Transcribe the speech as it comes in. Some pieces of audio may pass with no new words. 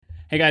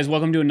Hey guys,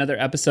 welcome to another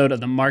episode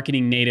of the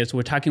Marketing Natives.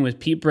 We're talking with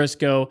Pete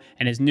Briscoe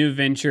and his new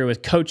venture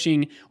with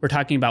coaching. We're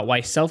talking about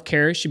why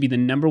self-care should be the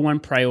number one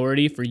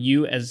priority for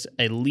you as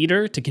a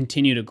leader to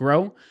continue to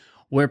grow,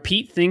 where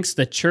Pete thinks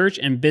the church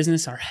and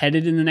business are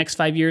headed in the next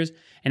 5 years,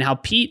 and how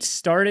Pete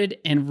started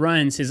and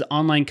runs his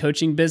online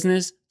coaching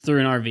business through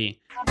an RV.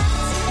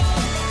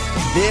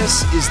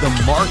 This is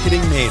the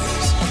Marketing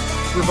Natives,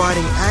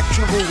 providing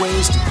actionable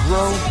ways to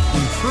grow,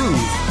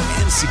 improve,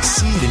 and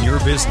succeed in your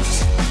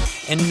business.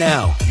 And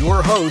now,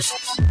 your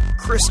hosts,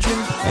 Christian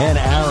and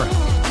Aaron.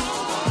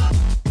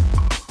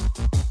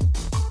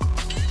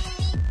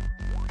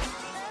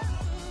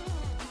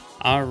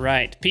 All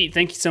right. Pete,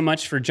 thank you so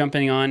much for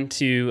jumping on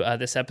to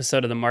this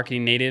episode of the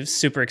Marketing Natives.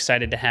 Super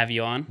excited to have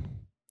you on.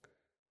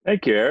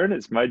 Thank you, Aaron.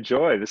 It's my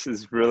joy. This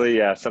is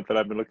really something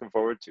I've been looking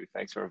forward to.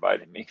 Thanks for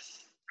inviting me.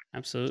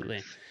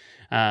 Absolutely.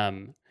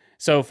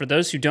 So for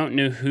those who don't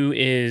know, who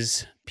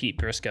is Pete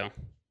Briscoe?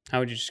 How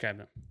would you describe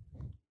him?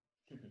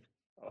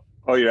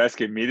 Oh, you're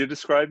asking me to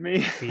describe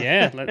me?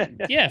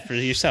 Yeah, for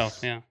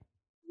yourself. Yeah.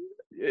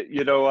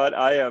 You know what?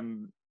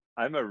 I'm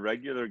a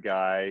regular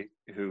guy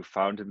who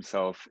found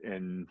himself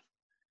in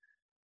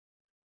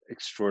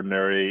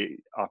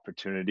extraordinary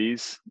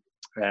opportunities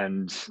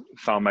and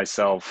found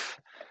myself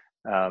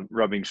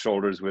rubbing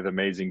shoulders with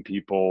amazing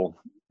people,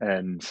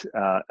 and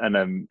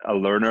I'm a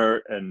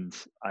learner and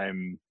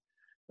I'm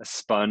a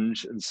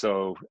sponge. And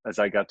so as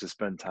I got to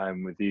spend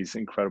time with these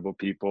incredible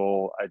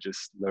people, I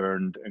just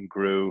learned and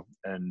grew,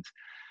 and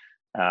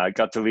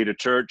got to lead a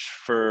church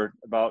for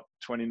about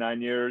 29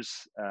 years.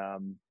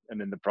 And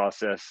in the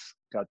process,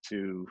 got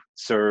to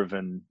serve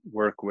and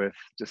work with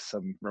just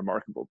some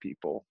remarkable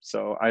people.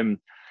 So I'm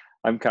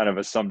kind of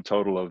a sum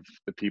total of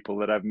the people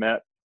that I've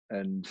met,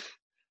 and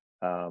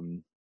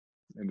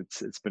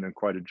it's been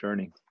quite a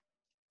journey.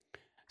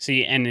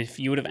 See, and if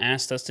you would have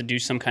asked us to do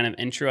some kind of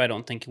intro, I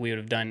don't think we would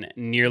have done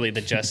nearly the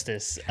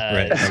justice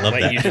Right. I love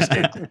what that. you just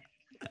did.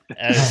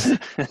 As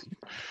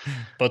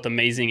both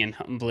amazing and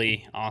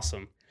humbly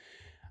awesome.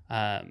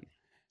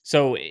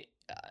 So,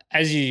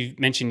 as you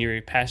mentioned, you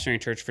were pastoring a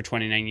church for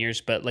 29 years,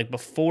 but like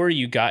before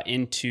you got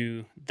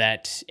into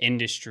that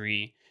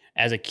industry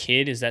as a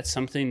kid, is that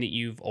something that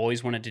you've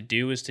always wanted to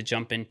do, is to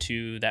jump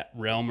into that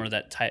realm or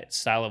that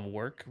style of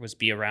work, was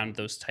be around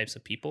those types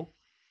of people?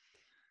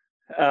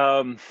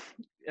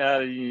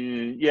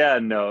 Yeah,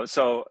 no.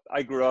 So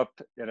I grew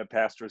up in a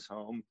pastor's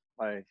home.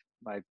 My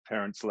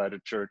parents led a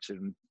church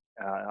in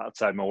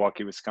outside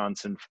Milwaukee,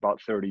 Wisconsin, for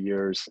about 30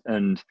 years,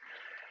 and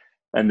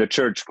the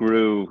church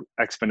grew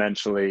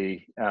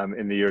exponentially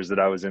in the years that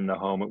I was in the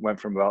home. It went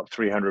from about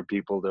 300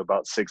 people to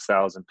about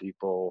 6,000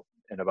 people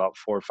in about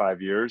 4 or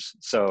 5 years.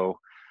 So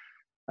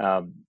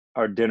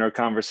our dinner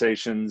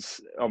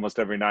conversations almost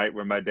every night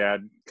were my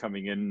dad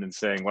coming in and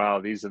saying,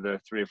 "Wow, these are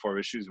the 3 or 4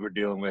 issues we're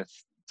dealing with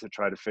to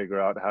try to figure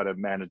out how to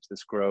manage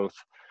this growth.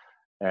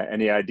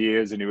 Any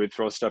ideas?" And he would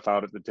throw stuff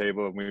out at the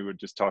table, and we would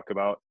just talk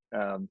about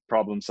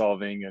problem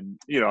solving. And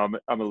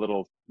I'm a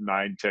little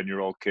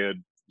 9-10-year-old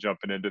kid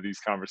jumping into these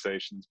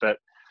conversations. But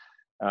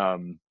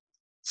and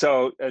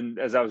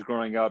as I was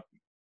growing up,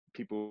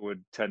 people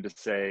would tend to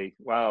say,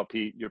 "Wow,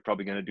 Pete, you're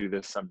probably going to do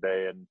this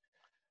someday." And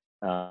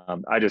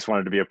I just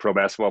wanted to be a pro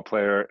basketball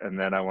player, and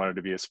then I wanted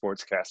to be a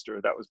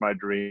sportscaster. That was my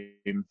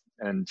dream.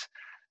 And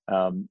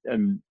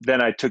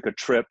then I took a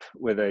trip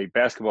with a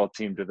basketball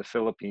team to the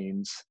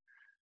Philippines,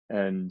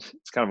 and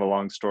it's kind of a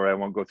long story. I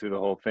won't go through the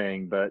whole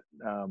thing, but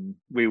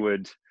we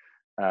would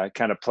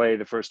kind of play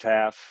the first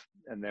half,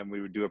 and then we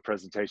would do a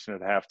presentation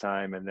at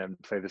halftime, and then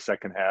play the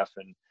second half,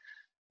 and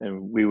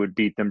we would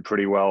beat them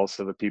pretty well,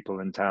 so the people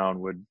in town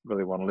would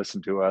really want to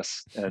listen to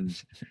us. And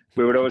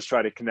we would always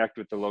try to connect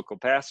with the local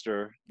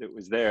pastor that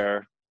was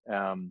there.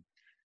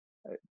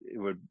 It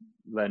would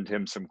lend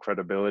him some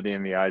credibility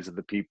in the eyes of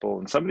the people.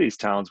 And some of these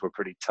towns were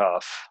pretty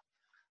tough.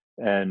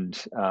 And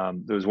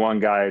there was one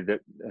guy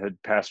that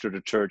had pastored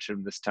a church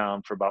in this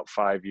town for about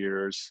 5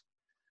 years.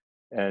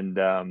 And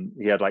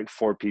he had like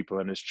 4 people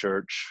in his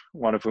church,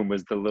 one of whom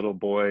was the little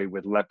boy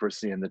with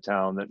leprosy in the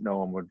town that no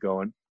one would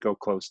go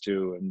close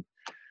to.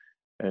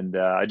 And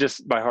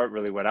my heart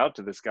really went out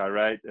to this guy,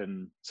 right?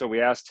 And so we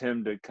asked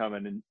him to come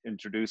and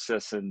introduce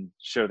us and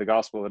share the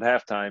gospel at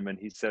halftime. And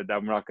he said,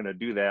 "I'm not going to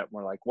do that." And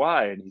we're like,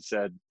 "Why?" And he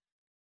said,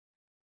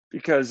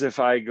 "Because if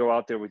I go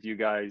out there with you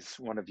guys,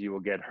 one of you will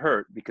get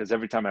hurt, because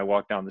every time I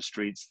walk down the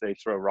streets, they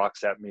throw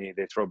rocks at me,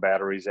 they throw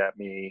batteries at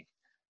me,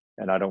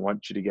 and I don't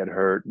want you to get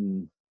hurt."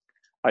 And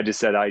I just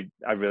said, I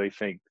really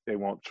think they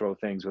won't throw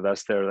things with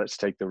us there. Let's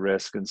take the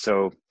risk. And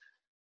so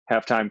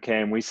halftime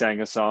came, we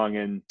sang a song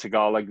in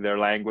Tagalog, their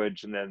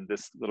language, and then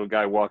this little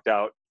guy walked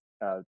out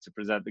to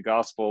present the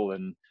gospel,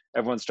 and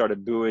everyone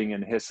started booing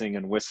and hissing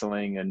and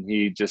whistling, and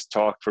he just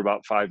talked for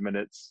about 5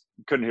 minutes.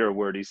 Couldn't hear a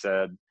word he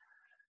said.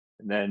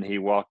 And then he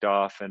walked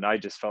off, and I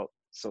just felt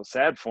so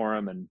sad for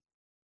him. And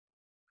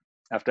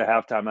after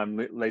halftime, I'm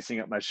lacing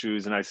up my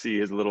shoes, and I see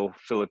his little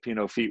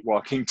Filipino feet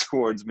walking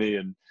towards me,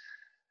 and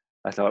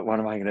I thought, what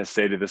am I going to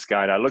say to this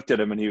guy? And I looked at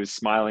him, and he was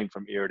smiling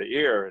from ear to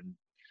ear. And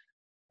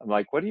I'm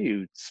like, what are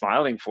you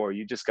smiling for?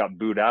 You just got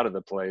booed out of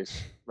the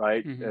place,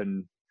 right? Mm-hmm.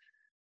 And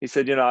he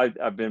said,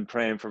 I've been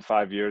praying for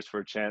 5 years for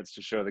a chance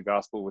to share the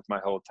gospel with my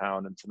whole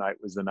town, and tonight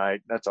was the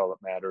night. That's all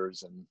that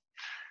matters.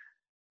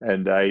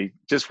 And I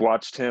just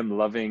watched him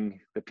loving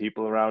the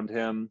people around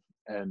him,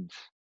 and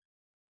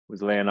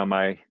was laying on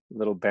my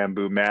little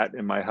bamboo mat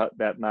in my hut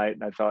that night.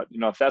 And I thought,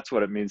 if that's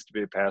what it means to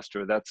be a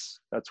pastor, that's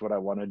what I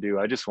want to do.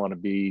 I just want to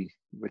be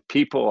with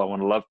people. I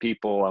want to love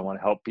people. I want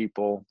to help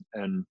people.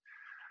 And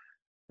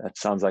that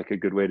sounds like a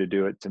good way to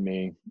do it to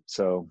me.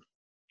 So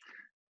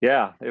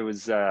yeah, it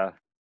was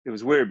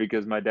weird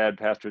because my dad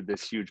pastored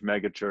this huge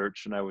mega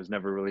church, and I was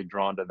never really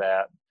drawn to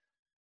that.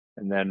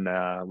 And then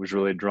was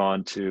really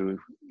drawn to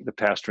the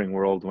pastoring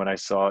world when I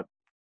saw it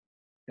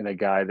in a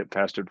guy that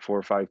pastored 4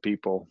 or 5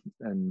 people.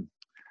 And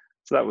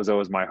so that was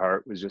always my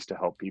heart, was just to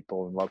help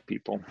people and love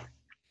people.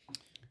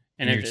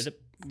 And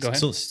go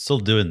ahead. Still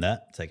doing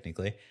that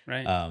technically.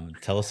 Right.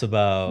 Tell us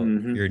about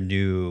Mm-hmm. your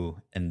new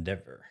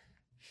endeavor.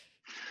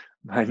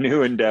 My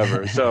new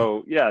endeavor.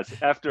 So yes,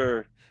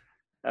 after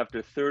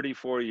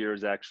 34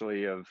 years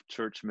actually of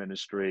church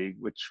ministry,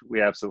 which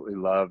we absolutely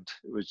loved,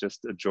 it was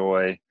just a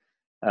joy.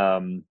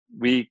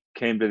 We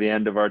came to the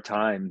end of our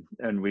time,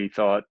 and we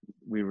thought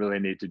we really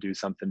need to do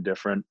something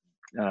different.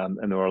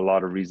 And there were a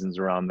lot of reasons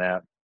around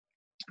that.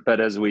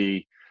 But as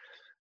we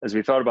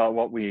thought about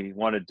what we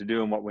wanted to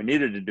do and what we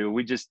needed to do,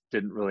 we just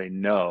didn't really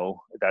know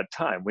at that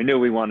time. We knew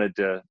we wanted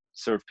to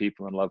serve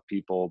people and love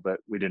people, but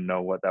we didn't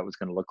know what that was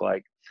going to look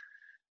like.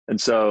 And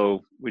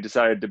so we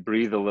decided to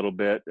breathe a little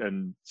bit.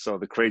 And so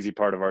the crazy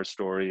part of our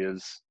story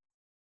is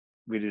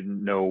we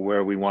didn't know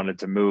where we wanted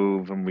to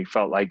move, and we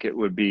felt like it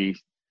would be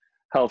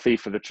healthy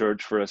for the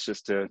church for us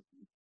just to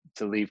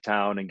leave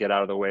town and get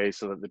out of the way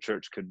so that the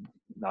church could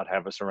not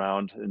have us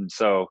around. And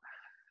so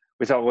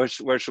we thought,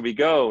 where should we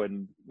go?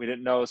 And we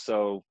didn't know.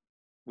 So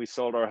we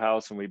sold our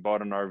house and we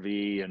bought an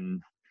RV,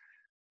 and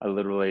I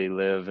literally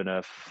live in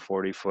a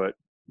 40-foot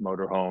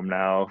motorhome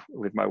now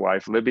with my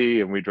wife,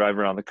 Libby, and we drive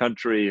around the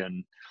country,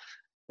 and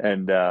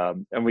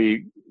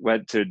we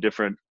went to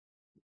different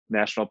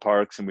national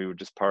parks, and we would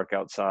just park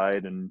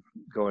outside and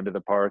go into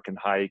the park and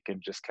hike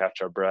and just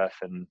catch our breath.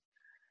 And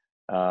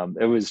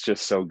it was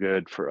just so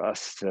good for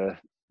us to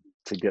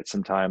get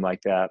some time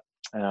like that.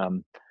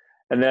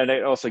 And then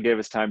it also gave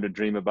us time to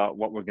dream about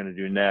what we're going to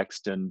do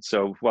next. And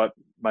so what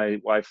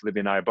my wife, Libby,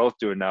 and I are both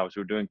doing now is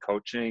we're doing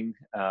coaching.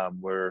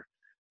 We're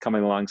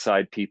coming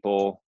alongside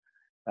people,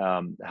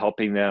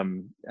 helping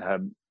them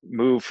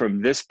move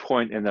from this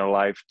point in their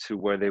life to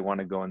where they want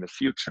to go in the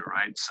future,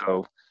 right?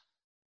 So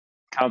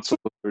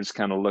counselors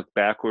kind of look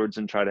backwards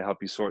and try to help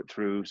you sort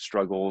through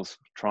struggles,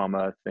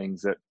 trauma,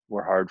 things that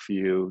were hard for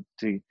you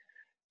to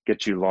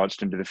get you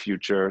launched into the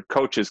future.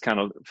 Coaches kind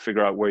of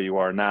figure out where you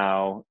are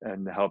now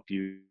and help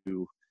you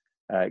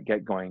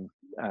get going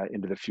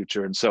into the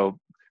future. And so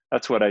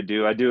that's what I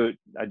do. I do it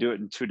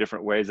in 2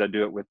 different ways. I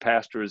do it with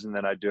pastors, and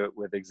then I do it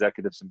with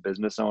executives and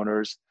business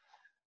owners.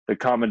 The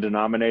common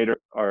denominator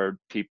are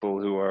people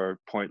who are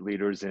point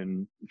leaders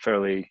in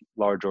fairly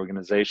large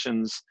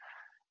organizations.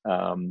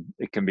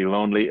 It can be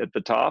lonely at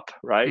the top,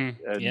 right?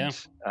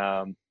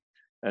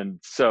 And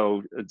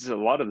so it's a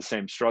lot of the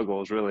same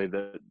struggles really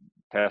that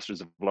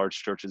pastors of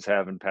large churches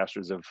have, and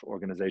pastors of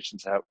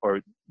organizations have, or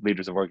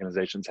leaders of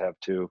organizations have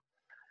too.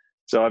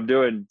 So I'm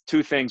doing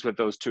 2 things with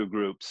those 2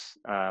 groups.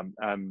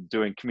 I'm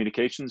doing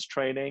communications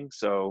training.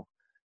 So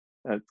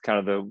that's kind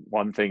of the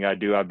one thing I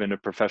do. I've been a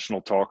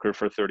professional talker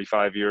for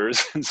 35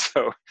 years. And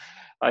so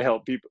I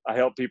help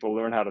people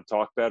learn how to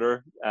talk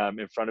better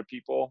in front of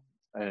people.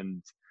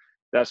 And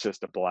that's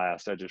just a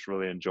blast. I just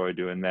really enjoy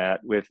doing that.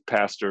 With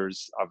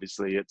pastors,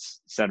 obviously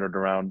it's centered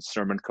around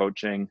sermon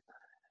coaching,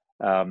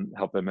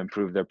 help them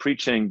improve their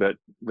preaching. But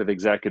with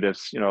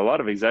executives, a lot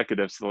of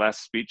executives, the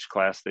last speech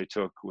class they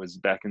took was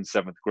back in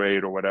 7th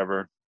grade or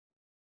whatever.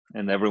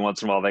 And every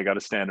once in a while they got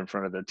to stand in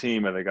front of their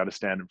team, or they got to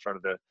stand in front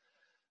of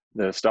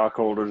the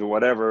stockholders or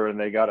whatever, and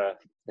they got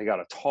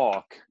to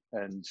talk.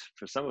 And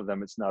for some of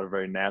them, it's not a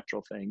very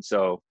natural thing.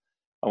 So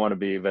I want to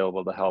be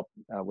available to help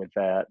with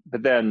that.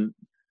 But then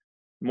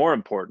more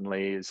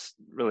importantly is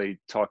really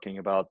talking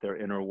about their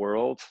inner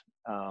world.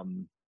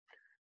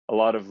 A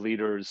lot of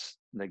leaders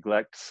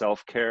neglect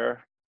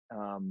self-care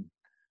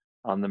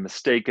on the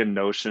mistaken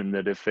notion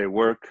that if they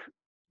work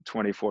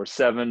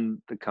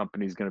 24/7, the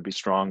company's going to be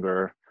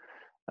stronger.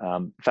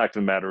 The fact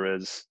of the matter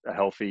is, a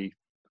healthy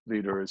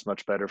leader is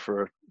much better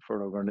for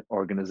an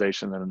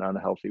organization than an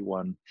unhealthy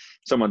one.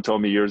 Someone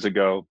told me years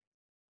ago,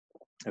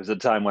 there was a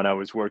time when I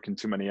was working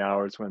too many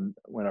hours when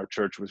our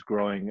church was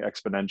growing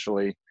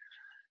exponentially,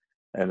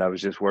 and I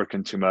was just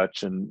working too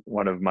much. And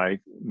one of my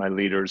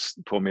leaders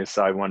pulled me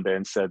aside one day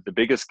and said, the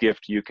biggest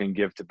gift you can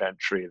give to Bent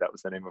Tree, that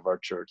was the name of our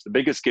church, the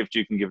biggest gift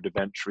you can give to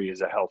Bent Tree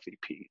is a healthy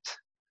Pete.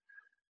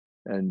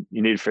 And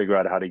you need to figure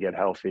out how to get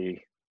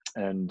healthy.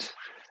 And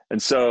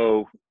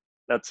so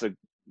that's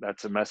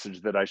a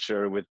message that I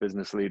share with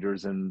business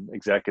leaders and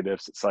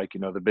executives. It's like,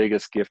 the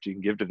biggest gift you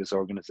can give to this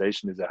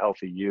organization is a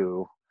healthy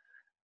you.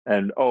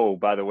 And oh,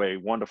 by the way,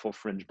 wonderful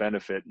fringe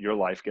benefit, your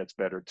life gets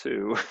better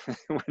too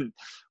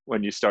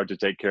when you start to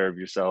take care of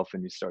yourself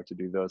and you start to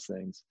do those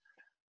things.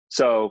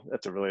 So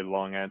that's a really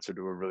long answer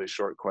to a really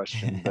short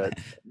question, but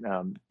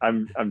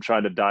I'm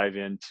trying to dive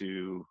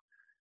into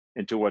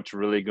what's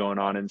really going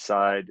on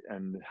inside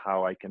and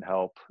how I can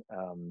help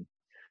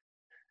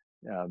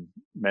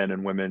men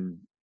and women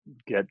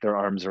get their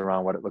arms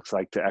around what it looks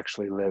like to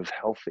actually live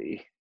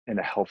healthy in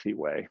a healthy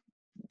way.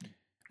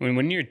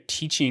 When you're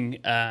teaching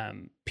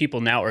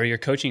people now, or you're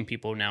coaching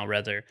people now,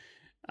 rather,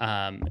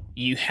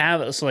 you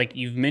have, so like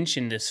you've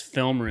mentioned this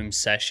film room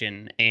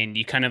session, and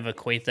you kind of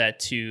equate that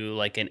to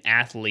like an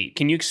athlete.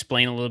 Can you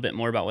explain a little bit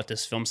more about what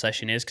this film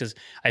session is? Because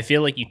I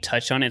feel like you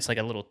touch on it. It's like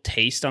a little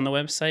taste on the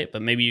website,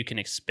 but maybe you can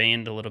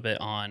expand a little bit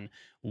on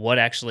what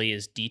actually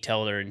is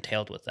detailed or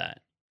entailed with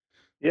that.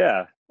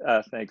 Yeah,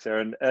 thanks,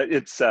 Aaron.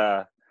 It's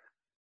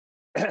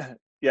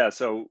yeah.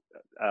 So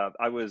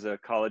I was a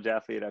college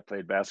athlete. I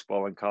played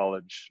basketball in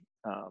college.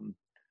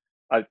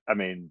 I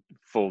mean,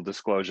 full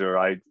disclosure,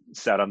 I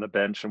sat on the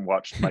bench and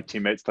watched my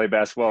teammates play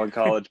basketball in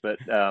college, but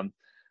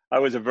I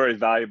was a very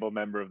valuable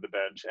member of the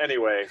bench.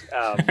 Anyway,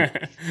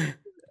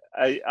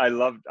 I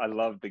loved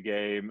the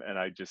game, and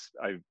I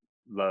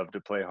loved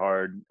to play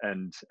hard,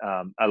 and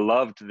I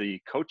loved the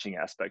coaching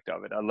aspect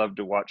of it. I loved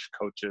to watch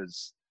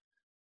coaches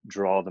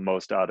draw the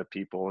most out of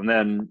people. And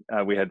then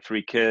we had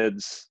 3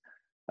 kids.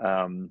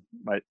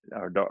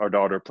 Our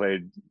daughter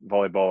played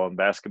volleyball and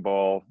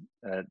basketball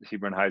at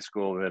Hebron High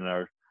School. Then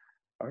our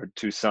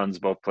 2 sons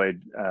both played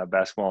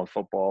basketball and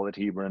football at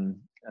Hebron,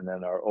 and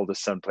then our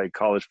oldest son played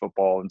college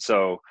football. And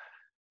so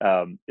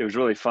it was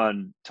really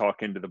fun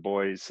talking to the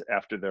boys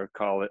after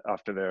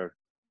their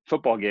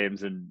football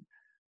games, and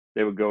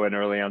they would go in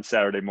early on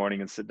Saturday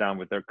morning and sit down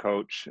with their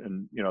coach,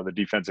 and the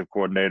defensive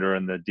coordinator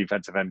and the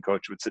defensive end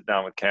coach would sit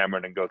down with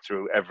Cameron and go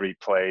through every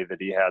play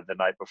that he had the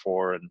night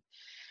before,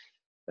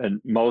 and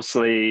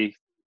mostly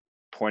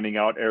pointing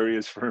out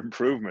areas for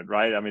improvement,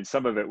 right? I mean,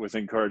 some of it was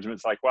encouragement.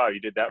 It's like, wow, you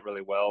did that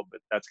really well, but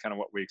that's kind of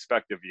what we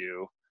expect of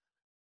you.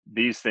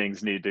 These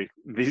things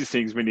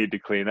we need to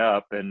clean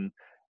up. And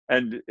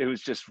it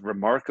was just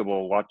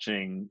remarkable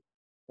watching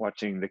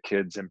the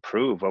kids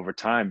improve over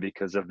time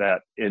because of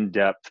that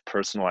in-depth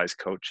personalized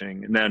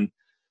coaching. And then,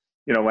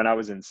 when I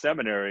was in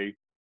seminary,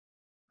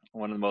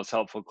 one of the most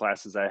helpful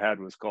classes I had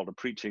was called a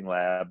preaching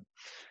lab.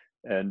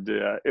 And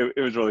it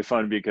was really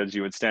fun because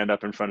you would stand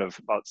up in front of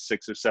about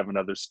 6 or 7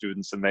 other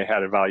students, and they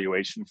had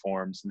evaluation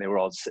forms, and they were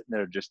all sitting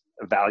there just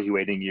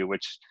evaluating you,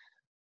 which,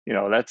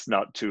 that's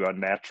not too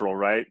unnatural,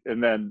 right?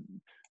 And then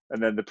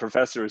the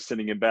professor is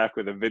sitting in back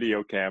with a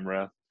video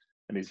camera,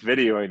 and he's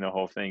videoing the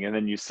whole thing. And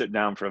then you sit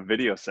down for a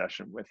video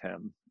session with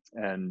him.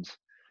 And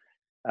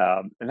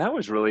that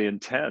was really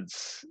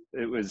intense.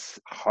 It was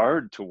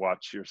hard to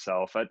watch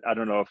yourself. I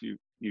don't know if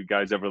you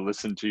guys ever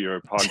listen to your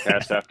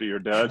podcast after you're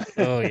done.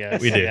 Oh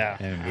yes, We do, yeah.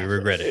 and we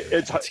regret it.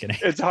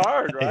 It's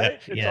hard, right?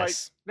 Yeah. It's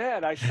Yes. like,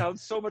 man, I sound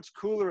so much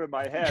cooler in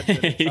my head than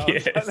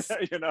it sounds, Yes.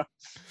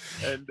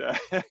 and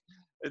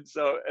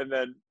and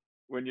then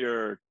when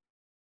you're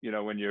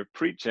when you're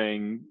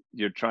preaching,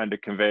 you're trying to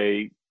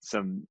convey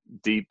some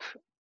deep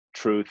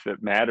truth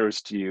that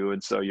matters to you,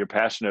 and so you're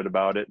passionate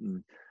about it,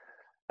 and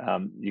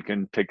you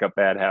can pick up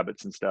bad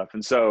habits and stuff.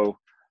 And so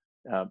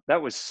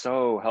that was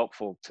so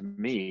helpful to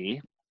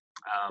me,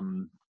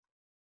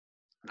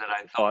 that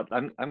I thought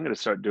I'm going to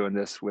start doing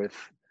this with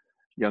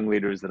young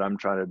leaders that I'm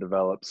trying to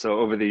develop. So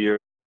over the years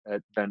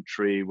at Bent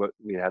Tree,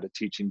 we had a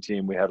teaching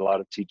team. We had a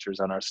lot of teachers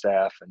on our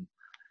staff,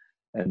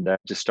 and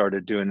just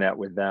started doing that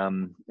with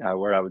them,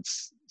 where I would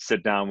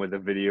sit down with a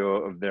video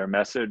of their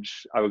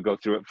message. I would go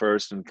through it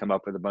first and come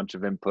up with a bunch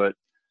of input,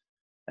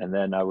 and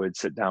then I would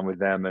sit down with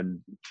them and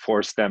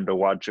force them to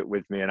watch it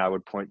with me, and I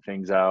would point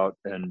things out,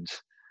 and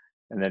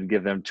then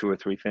give them 2 or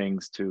 3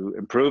 things to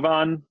improve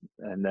on,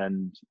 and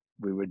then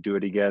we would do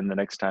it again the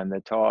next time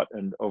they taught.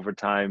 And over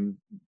time,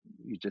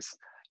 you just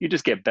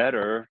get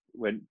better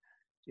when,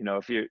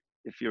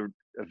 if you're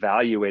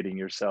evaluating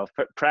yourself.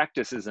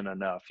 Practice isn't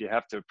enough. You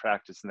have to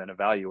practice and then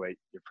evaluate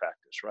your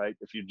practice, right?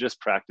 If you're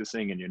just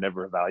practicing and you're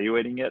never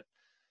evaluating it,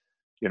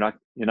 you're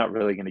not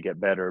really going to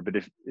get better. But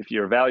if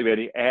you're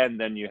evaluating and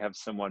then you have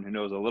someone who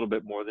knows a little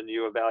bit more than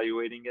you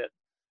evaluating it,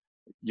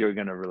 you're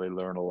going to really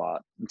learn a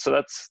lot. And so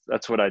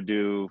that's what I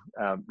do.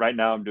 Right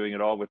now I'm doing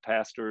it all with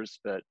pastors,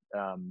 but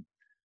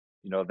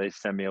they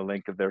send me a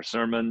link of their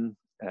sermon,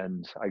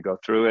 and I go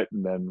through it,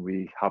 and then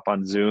we hop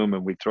on Zoom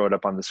and we throw it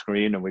up on the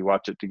screen and we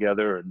watch it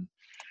together,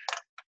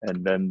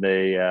 and then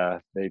they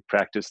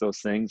practice those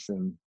things,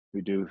 and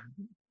we do,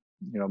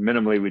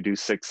 minimally we do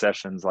 6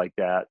 sessions like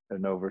that,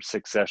 and over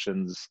 6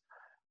 sessions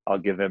I'll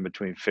give them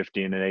between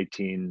 15 and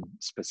 18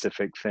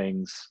 specific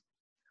things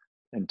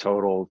in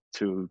total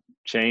to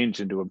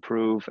change and to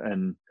improve.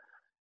 And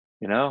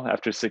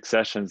after 6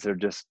 sessions they're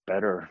just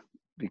better,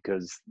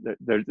 because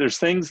there's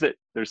things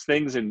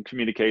in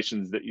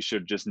communications that you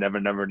should just never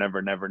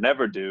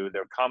do.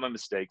 They're common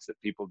mistakes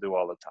that people do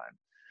all the time.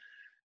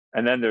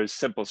 And then there's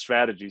simple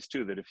strategies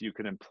too, that if you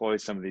can employ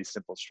some of these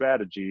simple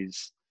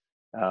strategies,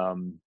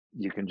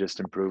 you can just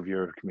improve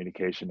your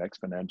communication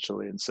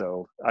exponentially. And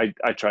so I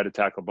try to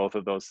tackle both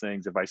of those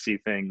things. If I see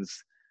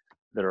things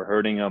that are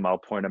hurting them, I'll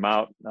point them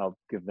out. I'll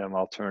give them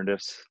alternative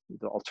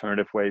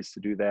ways to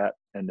do that.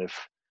 And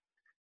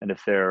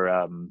if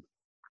they're,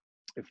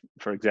 if,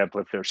 for example,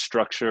 if their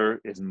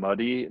structure is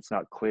muddy, it's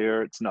not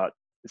clear, it's not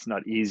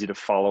easy to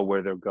follow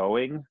where they're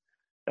going,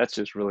 that's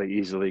just really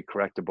easily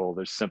correctable.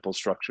 There's simple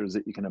structures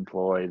that you can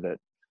employ that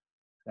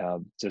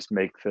just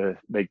make the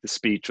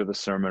speech or the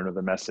sermon or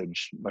the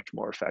message much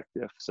more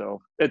effective.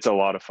 So it's a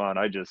lot of fun.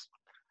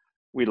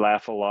 We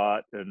laugh a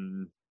lot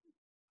and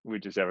we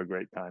just have a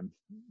great time.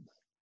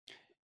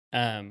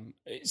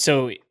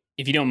 So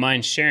if you don't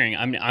mind sharing,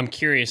 I'm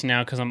curious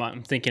now because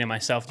I'm thinking of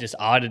myself just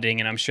auditing,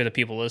 and I'm sure the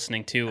people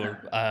listening too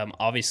are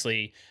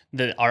obviously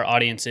our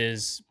audience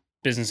is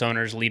business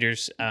owners,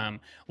 leaders.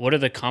 What are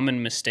the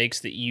common mistakes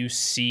that you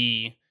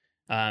see?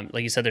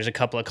 Like you said, there's a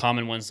couple of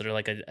common ones that are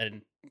like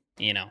a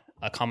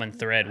common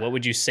thread. What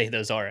would you say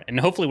those are? And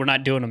hopefully we're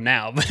not doing them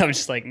now, but I'm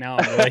just like, now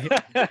I'm really.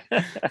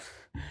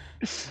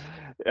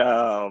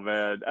 Oh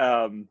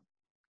man.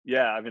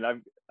 Yeah. I mean,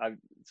 I've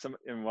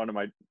in one of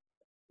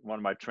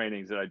my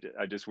trainings that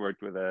I just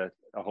worked with a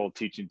whole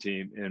teaching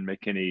team in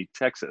McKinney,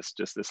 Texas,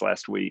 just this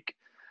last week,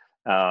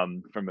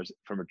 from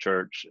a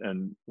church.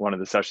 And one of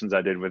the sessions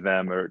I did with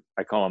them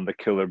I call them the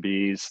killer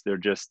bees. They're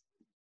just,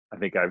 I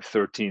think I have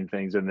 13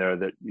 things in there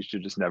that you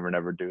should just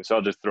never do. So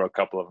I'll just throw a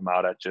couple of them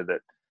out at you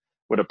that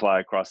would apply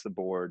across the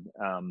board.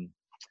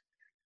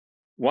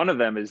 One of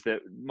them is that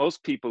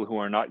most people who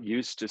are not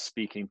used to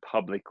speaking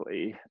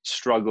publicly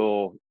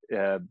struggle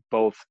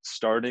both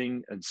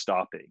starting and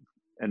stopping.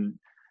 And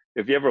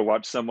if you ever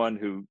watch someone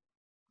who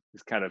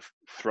is kind of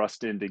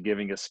thrust into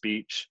giving a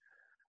speech,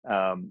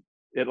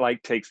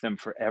 it takes them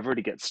forever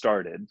to get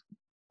started.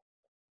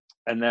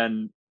 And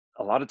then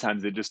a lot of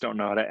times they just don't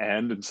know how to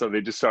end. And so they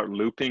just start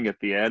looping at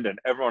the end, and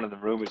everyone in the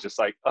room is just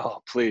like,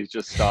 oh, please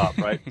just stop.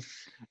 Right.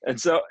 And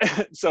so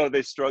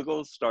they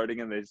struggle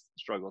starting and they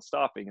struggle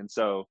stopping. And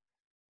so,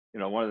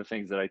 one of the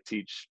things that I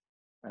teach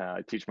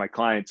my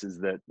clients is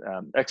that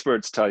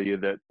experts tell you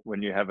that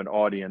when you have an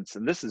audience,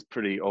 and this is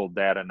pretty old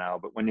data now,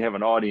 but when you have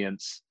an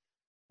audience,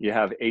 you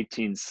have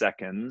 18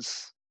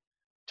 seconds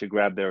to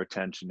grab their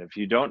attention. If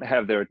you don't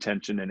have their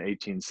attention in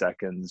 18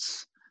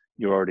 seconds,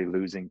 you're already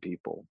losing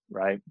people,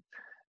 right?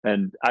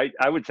 And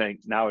I would think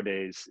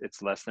nowadays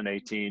it's less than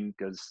 18,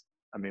 because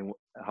I mean,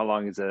 how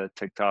long is a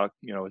TikTok?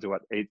 Is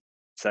it 8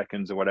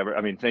 seconds or whatever?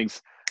 I mean,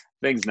 things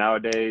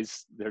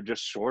nowadays, they're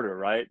just shorter,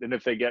 right? And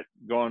if they get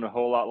going a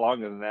whole lot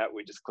longer than that,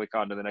 we just click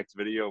on to the next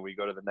video, we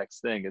go to the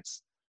next thing.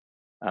 It's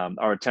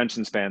our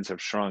attention spans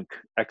have shrunk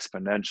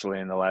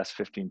exponentially in the last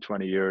 15,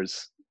 20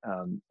 years,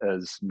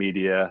 as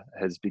media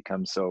has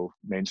become so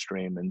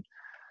mainstream.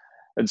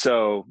 And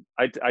so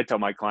I tell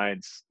my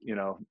clients,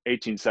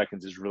 18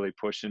 seconds is really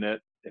pushing it.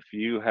 If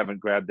you haven't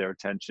grabbed their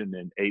attention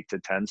in 8 to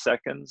 10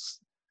 seconds,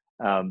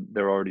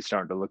 they're already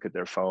starting to look at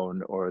their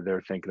phone, or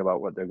they're thinking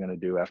about what they're going to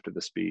do after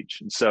the speech.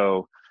 And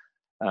so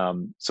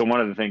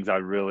one of the things I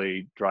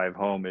really drive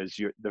home is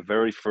the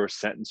very first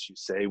sentence you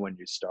say when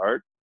you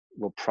start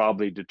will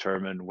probably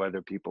determine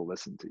whether people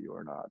listen to you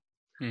or not.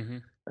 Mm-hmm.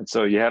 And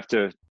so you have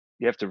to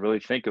really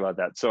think about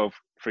that. So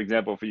for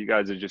example, for you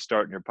guys as you're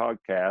starting your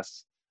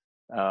podcast,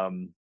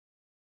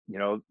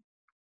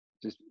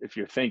 just if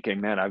you're thinking,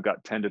 man, I've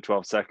got 10 to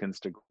 12 seconds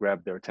to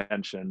grab their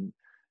attention,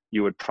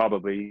 you would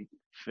probably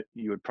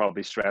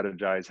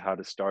strategize how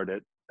to start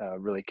it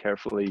really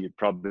carefully. You'd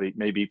probably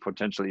maybe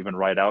potentially even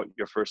write out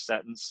your first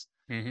sentence,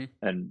 mm-hmm.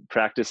 and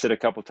practice it a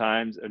couple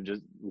times and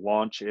just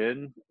launch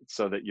in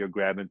so that you're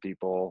grabbing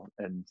people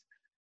and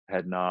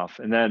heading off.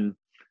 And then,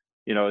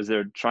 as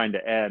they're trying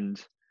to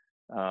end,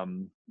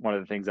 one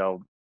of the things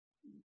I'll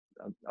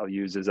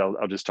use is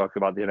I'll just talk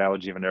about the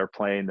analogy of an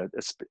airplane.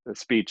 A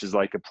speech is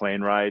like a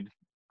plane ride.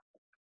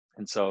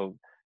 And so,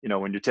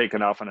 when you're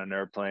taking off on an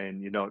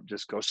airplane, you don't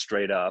just go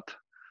straight up.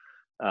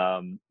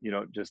 You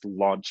don't just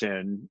launch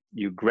in.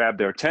 You grab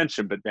their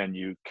attention, but then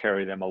you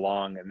carry them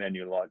along, and then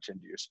you launch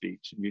into your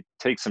speech. And you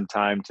take some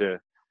time to,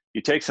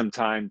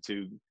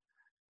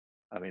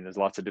 I mean, there's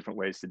lots of different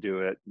ways to do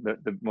it.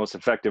 The most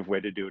effective way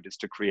to do it is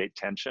to create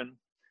tension.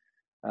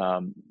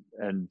 And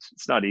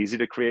it's not easy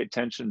to create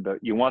tension, but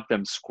you want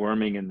them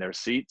squirming in their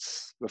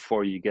seats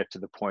before you get to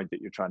the point that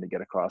you're trying to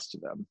get across to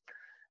them.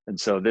 And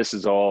so this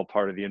is all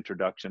part of the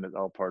introduction. It's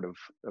all part of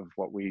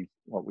what we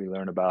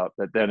learn about.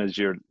 But then as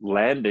you're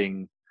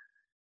landing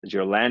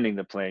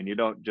the plane, you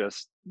don't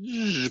just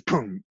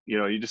boom,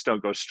 you just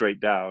don't go straight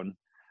down,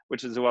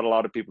 which is what a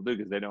lot of people do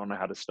because they don't know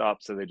how to stop.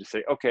 So they just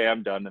say, okay,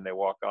 I'm done, and they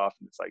walk off.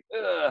 And it's like,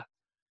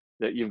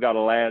 that you've got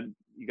to land.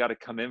 You got to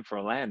come in for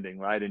a landing,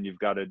 right? And you've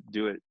got to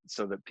do it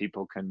so that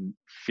people can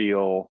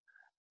feel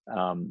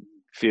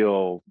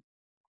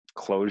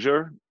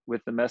closure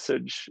with the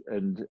message.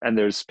 And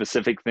there's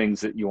specific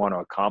things that you want to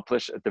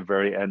accomplish at the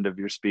very end of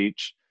your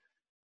speech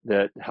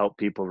that help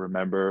people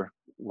remember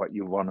what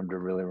you want them to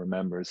really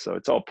remember. So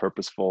it's all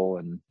purposeful,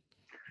 and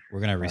We're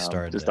gonna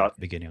restart just the thought,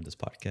 beginning of this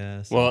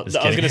podcast. Well, Just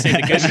I was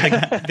kidding. going to say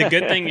the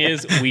good thing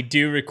is we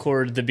do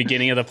record the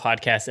beginning of the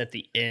podcast at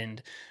the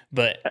end,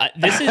 but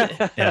this is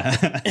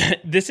Yeah.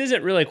 this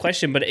isn't really a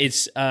question, but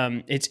it's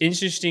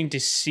interesting to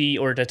see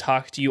or to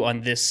talk to you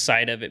on this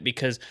side of it,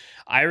 because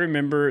I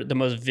remember the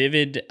most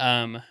vivid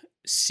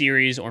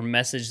series or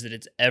message that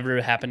it's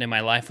ever happened in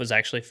my life was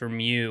actually from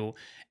you.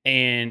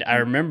 And I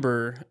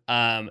remember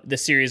the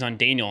series on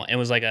Daniel. It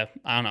was like a,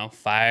 I don't know,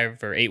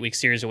 5 or 8 week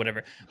series or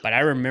whatever. But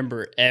I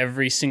remember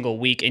every single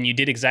week, and you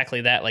did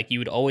exactly that. Like, you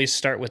would always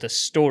start with a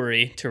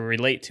story to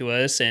relate to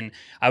us. And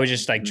I was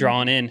just like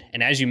drawn in.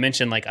 And as you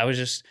mentioned, like, I was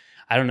just,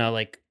 I don't know,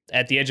 like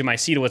at the edge of my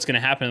seat of what's going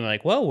to happen. I'm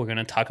like, well, we're going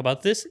to talk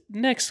about this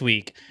next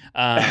week.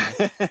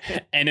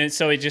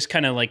 So it just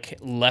kind of like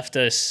left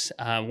us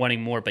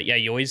wanting more. But yeah,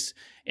 you always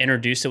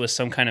introduce it with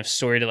some kind of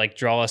story to like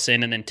draw us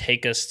in and then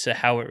take us to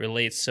how it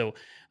relates. So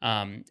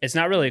it's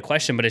not really a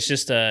question, but it's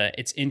just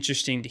it's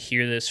interesting to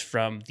hear this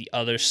from the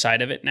other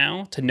side of it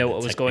now, to know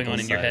what was going on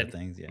in your head.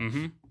 Things, yeah.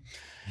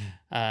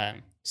 Mm-hmm.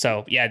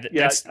 So yeah,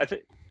 yeah, I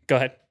think. Go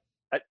ahead.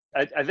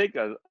 I think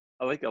I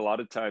like a lot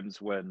of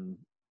times when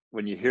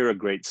you hear a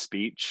great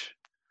speech,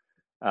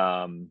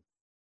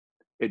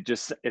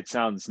 it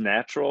sounds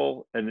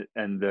natural, and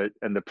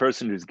the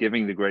person who's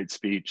giving the great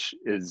speech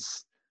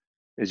is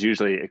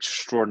usually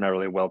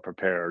extraordinarily well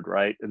prepared,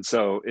 right? And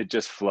so it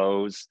just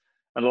flows.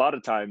 And a lot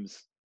of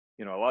times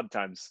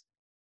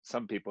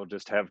some people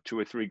just have 2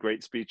 or 3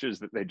 great speeches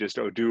that they just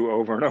do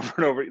over and over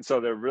and over. So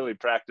they're really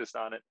practiced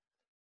on it.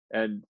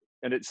 And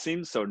it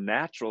seems so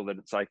natural that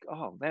it's like,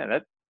 oh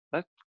man,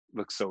 that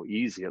looks so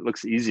easy. It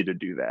looks easy to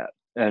do that.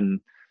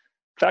 And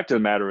fact of the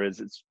matter is,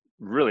 it's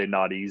really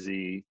not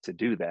easy to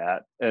do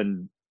that.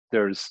 And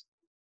there's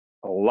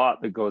a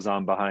lot that goes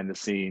on behind the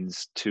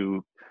scenes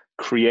to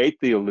create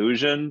the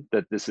illusion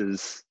that this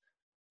is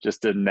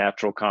just a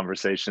natural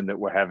conversation that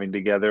we're having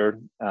together.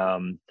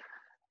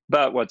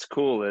 But what's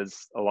cool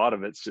is a lot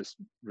of it's just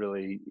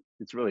really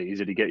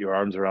easy to get your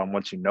arms around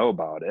once you know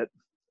about it.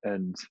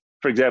 And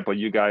for example,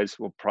 you guys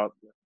will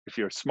if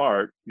you're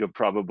smart, you'll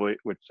probably,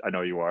 which I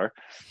know you are,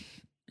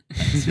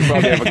 you'll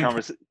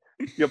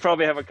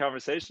probably have a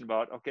conversation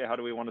about, okay, how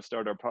do we want to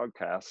start our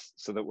podcast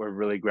so that we're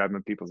really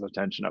grabbing people's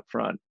attention up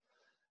front?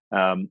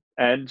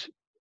 And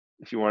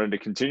if you wanted to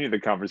continue the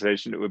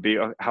conversation, it would be,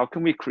 how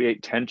can we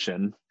create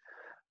tension,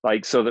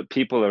 like, so that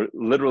people are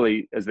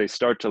literally, as they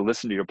start to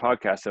listen to your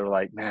podcast, they're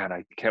like, man,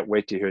 I can't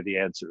wait to hear the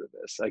answer to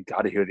this. I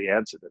got to hear the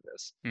answer to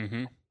this.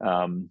 Mm-hmm.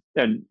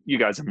 And you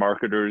guys are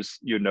marketers,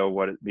 you know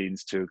what it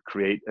means to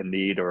create a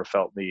need or a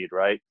felt need,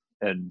 right?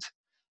 And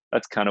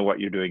that's kind of what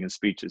you're doing in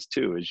speeches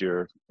too, is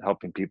you're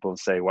helping people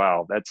say,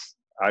 wow,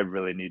 I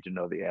really need to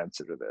know the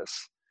answer to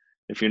this.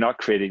 If you're not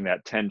creating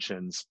that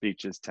tension,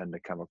 speeches tend to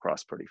come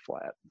across pretty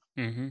flat.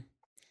 Mm-hmm.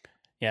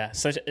 Yeah,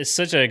 it's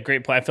such a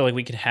great point. I feel like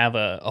we could have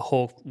a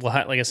whole, well,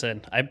 like I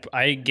said,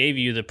 I gave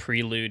you the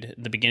prelude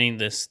at the beginning of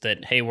this,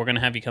 that, hey, we're going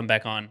to have you come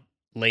back on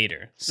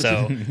later.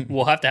 So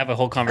we'll have to have a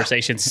whole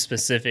conversation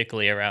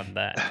specifically around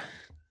that.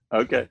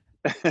 Okay.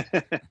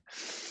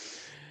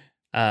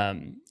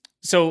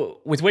 So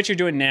with what you're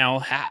doing now,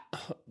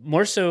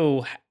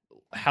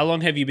 how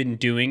long have you been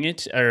doing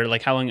it? Or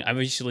like, how long,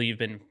 obviously you've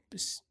been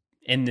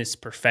in this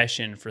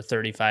profession for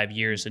 35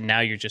 years, and now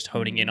you're just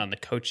honing in on the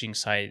coaching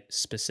side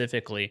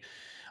specifically.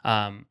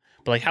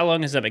 But like, how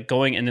long has that been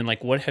going? And then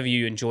like, what have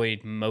you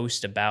enjoyed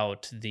most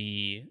about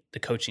the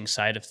coaching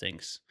side of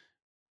things?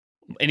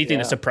 Anything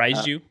that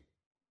surprised you?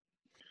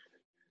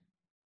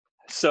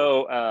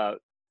 So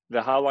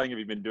the how long have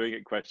you been doing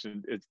it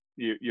question,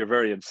 you're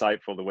very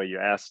insightful the way you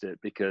asked it,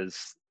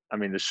 because I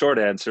mean, the short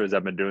answer is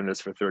I've been doing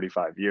this for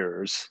 35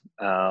 years,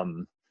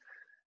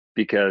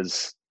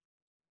 because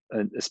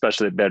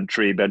especially at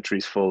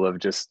Bentree's full of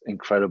just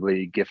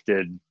incredibly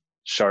gifted,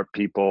 sharp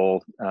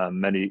people, a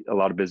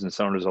lot of business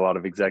owners, a lot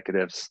of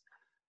executives.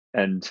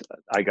 And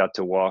I got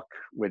to walk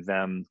with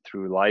them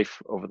through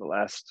life over the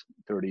last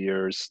 30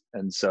 years.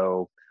 And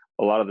so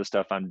a lot of the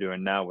stuff I'm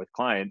doing now with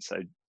clients,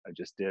 I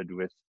just did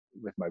with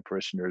my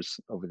parishioners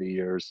over the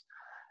years.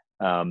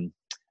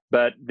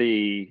 But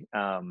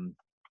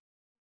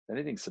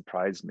anything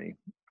surprised me?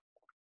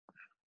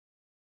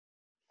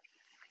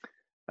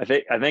 I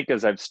think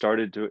as I've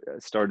started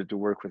to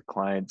work with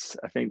clients,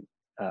 I think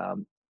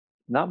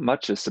not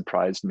much has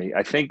surprised me.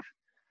 I think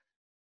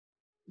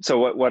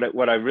so.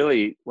 What I'm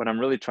really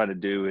trying to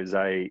do is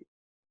I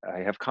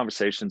have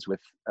conversations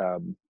with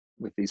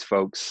these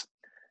folks,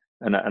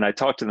 and I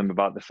talk to them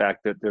about the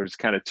fact that there's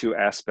kind of 2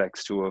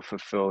 aspects to a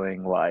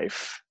fulfilling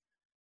life.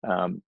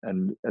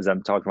 And as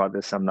I'm talking about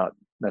this, I'm not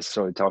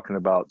necessarily talking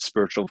about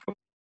spiritual. I'm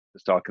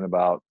just talking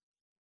about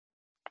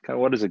kind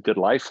of what does a good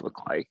life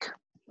look like.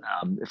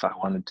 If I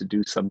wanted to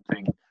do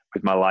something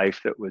with my life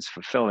that was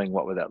fulfilling,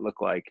 what would that look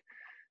like,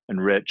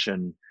 and rich?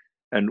 And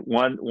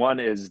one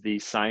is the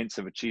science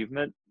of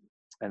achievement,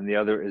 and the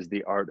other is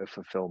the art of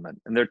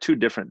fulfillment. And they're 2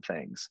 different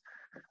things.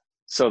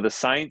 So the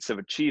science of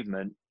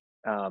achievement,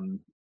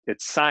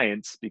 it's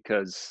science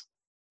because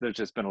there's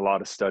just been a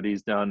lot of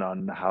studies done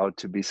on how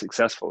to be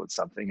successful at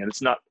something, and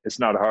it's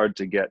not hard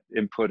to get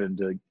input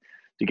into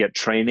to get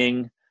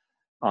training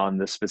on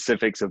the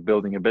specifics of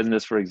building a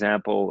business, for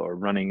example, or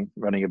running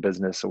a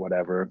business or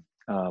whatever.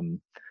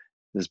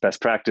 There's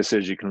best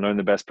practices. You can learn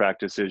the best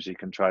practices. You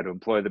can try to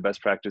employ the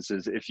best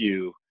practices. If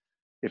you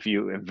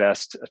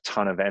invest a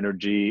ton of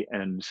energy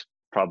and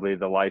probably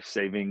the life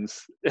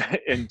savings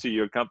into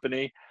your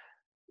company,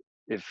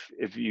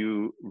 if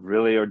you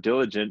really are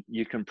diligent,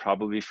 you can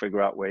probably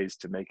figure out ways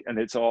to make, and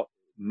it's all,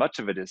 much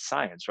of it is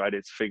science, right?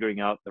 It's figuring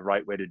out the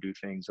right way to do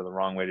things or the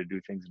wrong way to do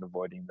things and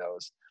avoiding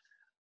those.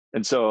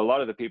 And so a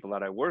lot of the people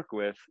that I work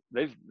with,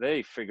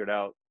 they figured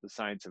out the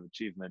science of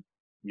achievement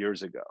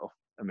years ago.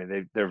 I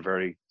mean, they're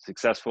very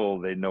successful.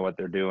 They know what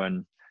they're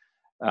doing.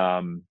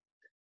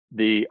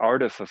 The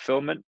art of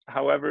fulfillment,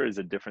 however, is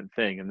a different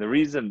thing. And the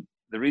reason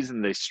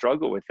they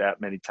struggle with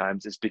that many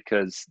times is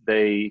because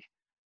they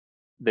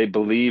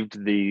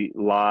believed the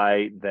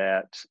lie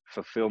that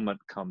fulfillment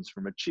comes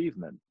from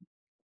achievement.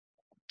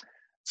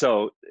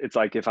 So it's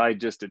like, if I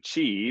just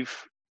achieve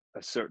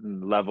a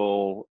certain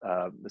level,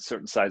 a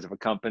certain size of a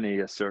company,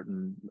 a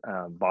certain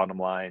bottom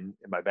line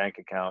in my bank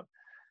account,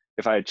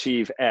 if I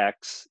achieve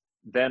X,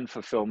 then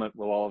fulfillment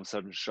will all of a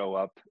sudden show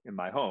up in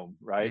my home,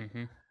 right?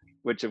 Mm-hmm.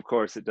 Which, of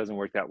course, it doesn't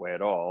work that way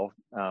at all.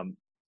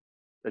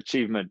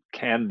 Achievement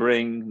can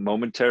bring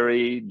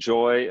momentary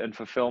joy and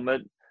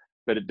fulfillment,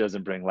 but it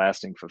doesn't bring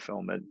lasting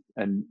fulfillment.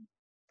 And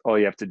all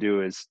you have to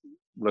do is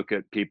look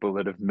at people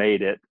that have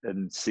made it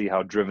and see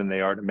how driven they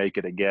are to make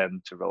it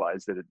again, to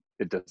realize that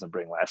it doesn't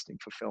bring lasting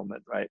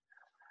fulfillment, right?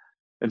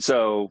 And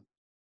so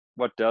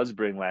what does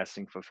bring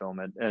lasting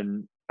fulfillment?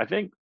 And I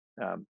think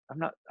I'm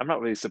not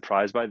really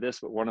surprised by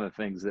this, but one of the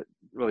things that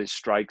really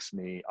strikes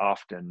me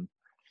often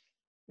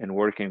in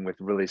working with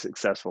really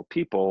successful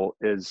people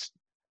is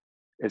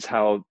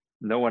how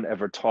no one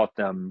ever taught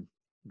them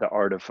the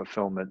art of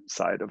fulfillment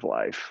side of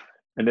life.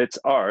 And it's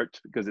art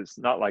because it's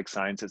not like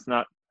science. It's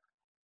not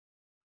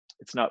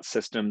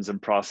systems and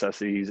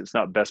processes. It's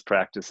not best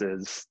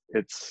practices.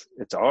 It's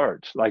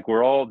art. Like,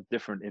 we're all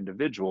different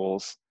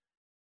individuals.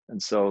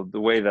 And so the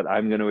way that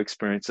I'm going to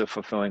experience a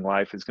fulfilling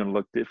life is going to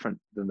look different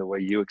than the way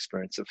you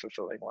experience a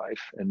fulfilling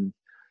life. And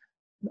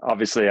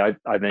obviously, I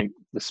think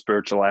the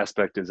spiritual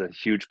aspect is a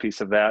huge piece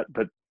of that,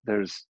 but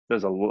there's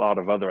a lot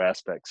of other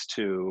aspects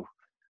too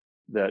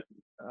that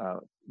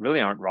really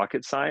aren't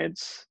rocket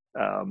science.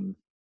 And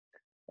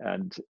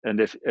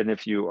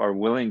if you are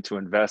willing to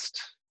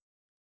invest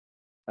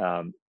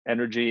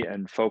energy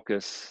and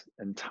focus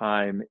and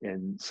time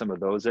in some of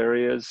those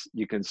areas,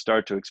 you can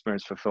start to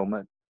experience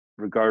fulfillment,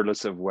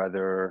 regardless of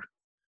whether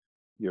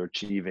you're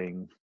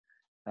achieving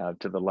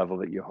to the level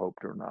that you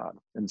hoped or not.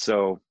 And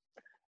so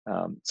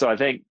I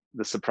think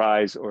the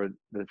surprise, or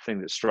the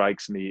thing that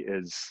strikes me,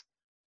 is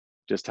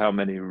just how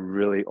many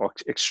really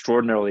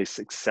extraordinarily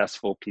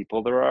successful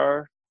people there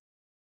are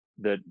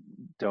that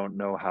don't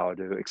know how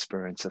to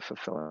experience a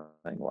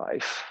fulfilling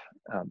life,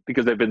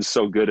 because they've been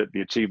so good at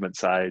the achievement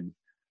side.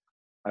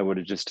 I would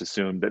have just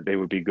assumed that they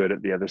would be good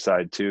at the other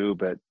side too,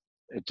 but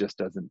it just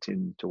doesn't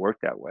seem to work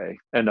that way.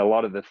 And a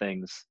lot of the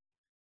things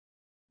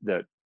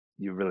that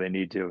you really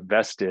need to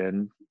invest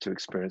in to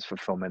experience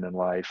fulfillment in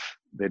life,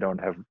 they don't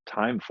have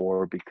time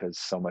for, because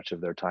so much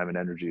of their time and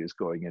energy is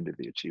going into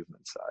the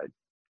achievement side.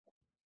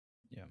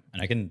 Yeah.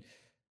 And I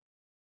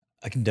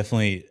can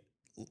definitely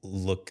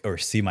look or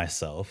see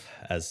myself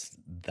as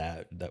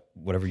that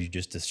whatever you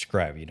just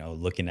described,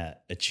 looking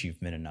at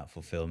achievement and not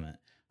fulfillment.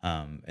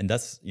 And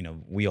that's,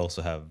 we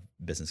also have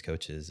business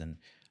coaches, and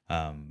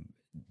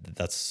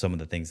that's some of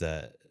the things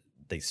that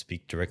they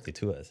speak directly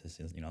to us,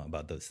 is,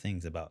 about those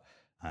things, about,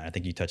 I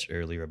think you touched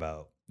earlier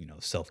about,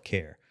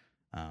 self-care,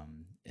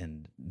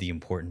 and the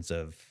importance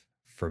of,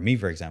 for me,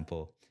 for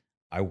example,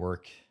 I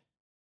work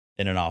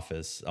in an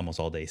office almost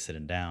all day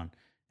sitting down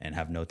and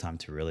have no time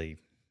to really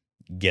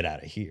get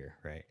out of here.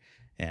 Right.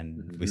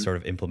 And we sort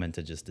of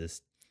implemented just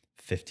this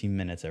 15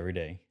 minutes every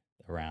day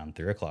around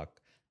 3:00.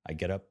 I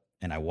get up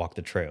and I walk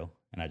the trail,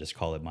 and I just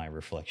call it my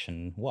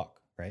reflection walk.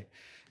 Right.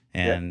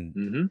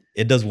 And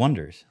it does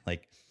wonders.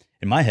 Like,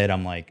 in my head,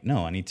 I'm like,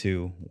 no, I need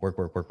to work.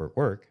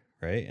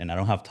 Right. And I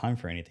don't have time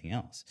for anything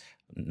else,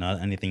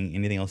 not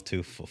anything else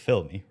to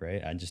fulfill me.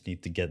 Right. I just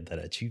need to get that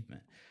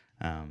achievement.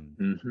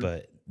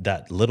 But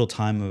that little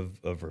time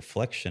of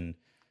reflection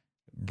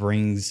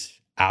brings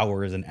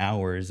hours and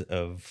hours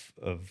of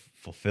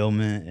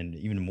fulfillment and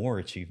even more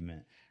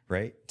achievement,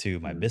 right, to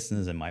my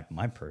business and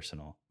my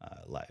personal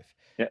life.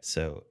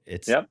 So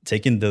it's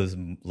taking those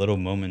little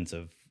moments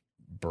of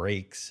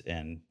breaks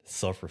and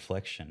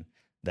self-reflection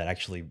that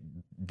actually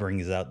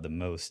brings out the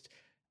most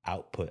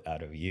output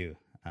out of you.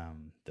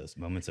 Those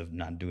moments of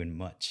not doing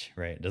much,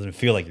 right? It doesn't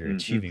feel like you're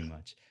achieving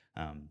much,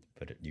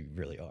 but you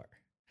really are.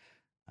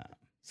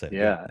 So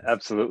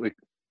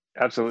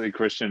absolutely,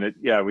 Christian.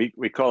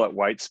 We call it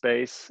white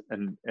space.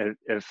 And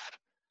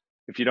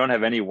if you don't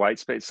have any white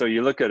space, so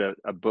you look at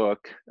a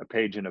book, a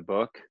page in a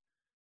book,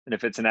 and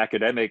if it's an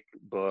academic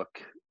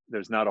book,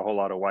 there's not a whole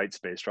lot of white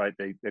space, right?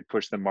 They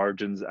push the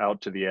margins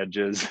out to the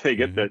edges. They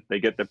get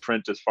the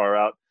print as far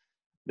out.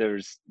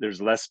 there's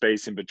less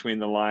space in between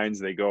the lines.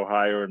 They go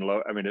higher and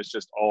low. I mean, it's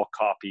just all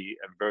copy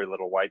and very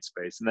little white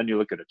space. And then you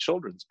look at a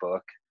children's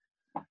book,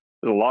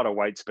 there's a lot of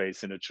white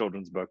space in a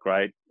children's book,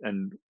 right?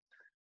 And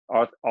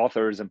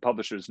authors and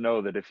publishers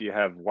know that if you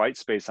have white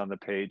space on the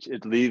page,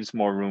 it leaves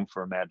more room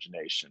for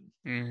imagination.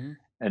 Mm-hmm.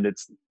 And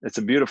it's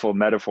a beautiful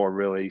metaphor,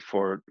 really,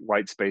 for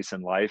white space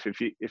in life. If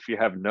you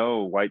have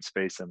no white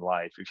space in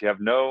life, if you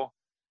have no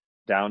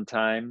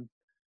downtime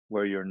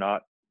where you're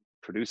not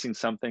producing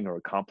something or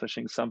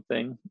accomplishing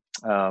something,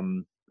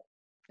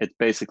 it's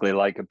basically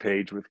like a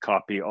page with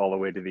copy all the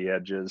way to the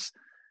edges.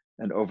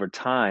 And over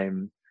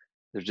time,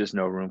 there's just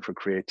no room for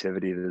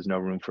creativity. There's no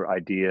room for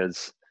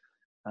ideas.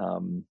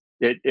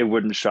 It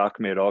wouldn't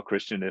shock me at all,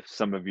 Christian, if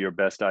some of your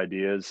best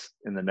ideas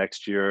in the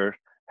next year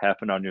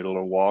happen on your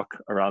little walk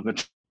around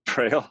the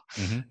trail,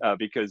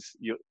 because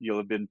you'll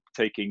have been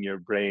taking your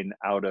brain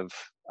out of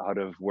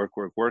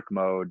work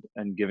mode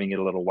and giving it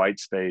a little white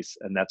space,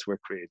 and that's where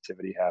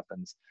creativity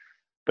happens.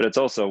 But it's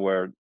also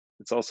where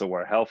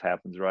health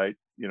happens, right?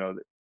 You know,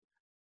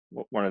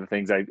 one of the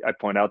things I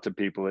point out to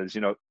people is,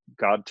 you know,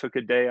 God took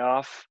a day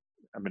off.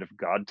 I mean, if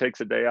God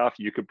takes a day off,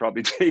 you could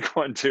probably take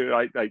one too.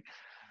 Like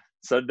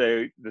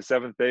Sunday, the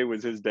seventh day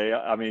was his day.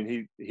 I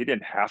mean, he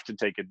didn't have to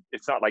take it.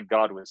 It's not like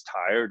God was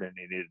tired and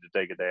he needed to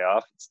take a day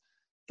off. It's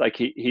like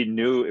he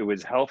knew it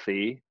was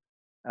healthy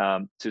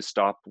to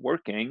stop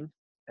working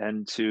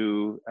and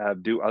to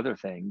do other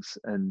things.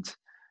 And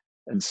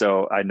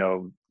so I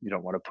know you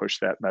don't want to push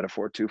that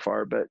metaphor too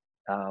far, but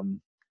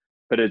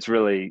it's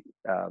really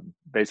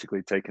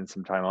basically taking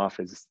some time off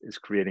is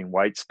creating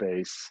white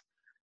space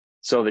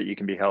so that you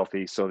can be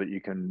healthy, so that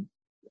you can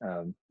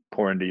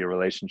pour into your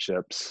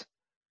relationships,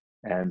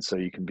 and so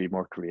you can be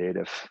more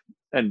creative,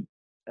 and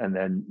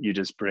then you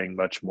just bring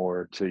much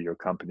more to your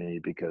company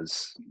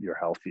because you're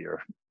healthier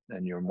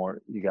and you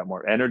got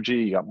more energy,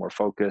 you got more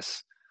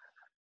focus.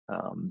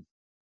 You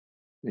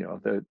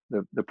know,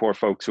 the poor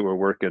folks who are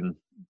working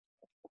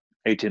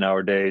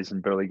 18-hour days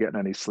and barely getting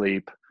any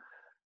sleep,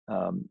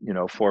 you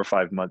know, 4 or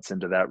 5 months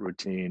into that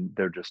routine,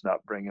 they're just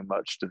not bringing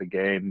much to the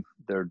game.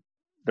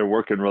 They're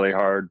working really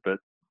hard, but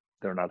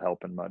they're not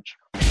helping much.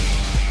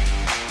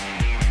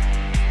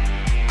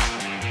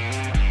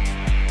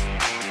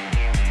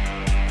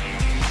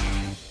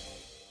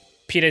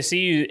 Pete, I see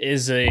you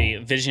as a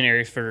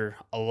visionary for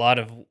a lot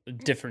of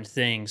different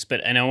things,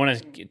 and I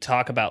want to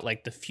talk about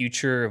like the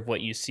future of what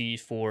you see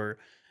for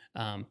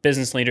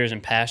business leaders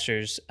and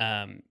pastors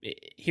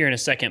here in a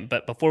second.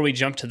 But before we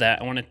jump to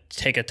that, I want to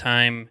take a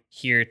time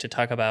here to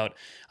talk about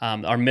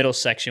our middle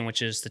section,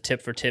 which is the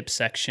tip for tips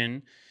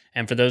section.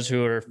 And for those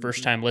who are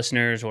first-time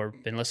listeners or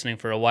been listening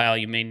for a while,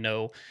 you may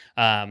know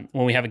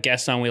when we have a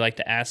guest on, we like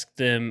to ask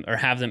them or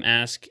have them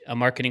ask a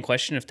marketing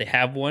question if they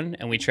have one,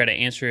 and we try to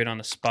answer it on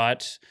the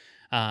spot.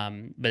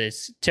 But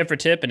it's tip for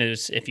tip, and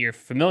if you're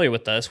familiar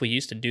with us, we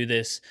used to do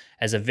this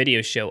as a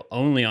video show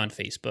only on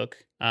Facebook,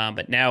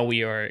 but now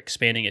we are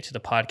expanding it to the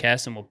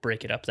podcast, and we'll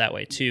break it up that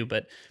way too.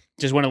 But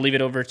just want to leave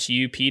it over to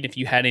you, Pete, if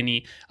you had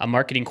a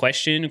marketing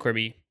question, or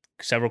maybe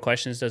several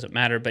questions, doesn't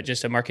matter, but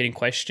just a marketing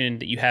question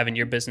that you have in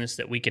your business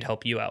that we could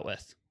help you out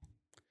with.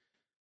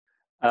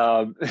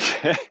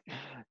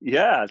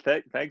 Yeah,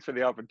 thanks for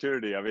the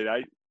opportunity. I mean,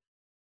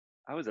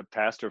 I was a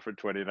pastor for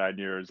 29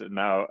 years, and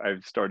now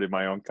I've started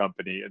my own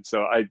company. And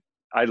so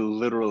I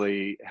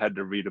literally had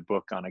to read a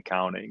book on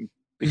accounting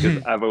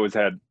because I've always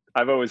had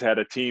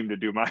a team to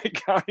do my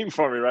accounting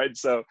for me, right?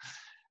 So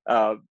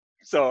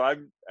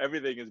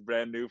everything is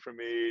brand new for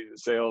me. The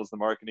sales, the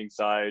marketing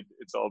side,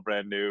 it's all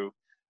brand new.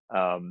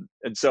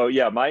 And so,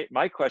 yeah,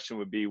 my question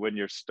would be, when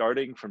you're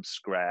starting from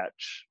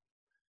scratch,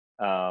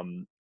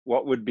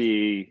 what would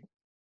be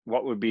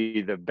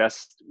the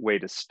best way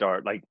to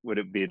start? Like, would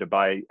it be to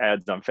buy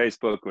ads on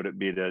Facebook? Would it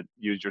be to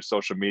use your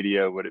social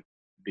media? Would it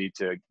be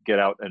to get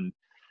out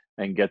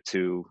and get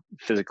to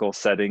physical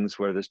settings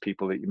where there's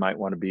people that you might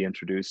want to be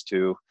introduced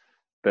to?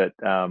 But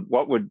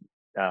what would,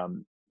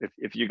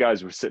 if you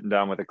guys were sitting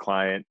down with a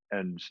client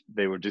and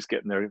they were just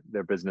getting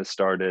their business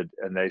started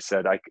and they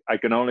said, I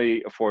can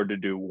only afford to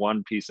do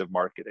one piece of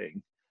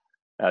marketing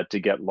to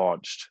get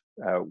launched,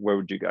 where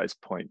would you guys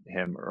point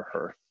him or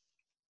her?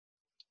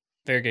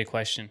 Very good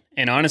question.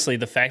 And honestly,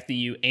 the fact that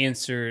you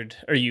answered,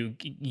 or you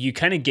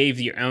kind of gave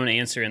your own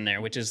answer in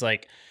there, which is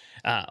like,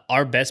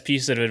 our best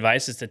piece of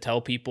advice is to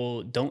tell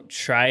people, don't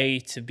try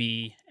to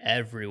be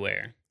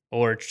everywhere.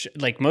 Or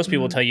like most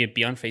people tell you,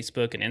 be on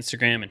Facebook and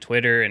Instagram and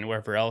Twitter and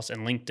wherever else,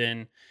 and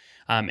LinkedIn.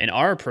 And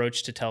our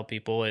approach to tell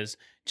people is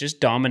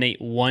just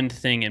dominate one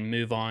thing and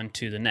move on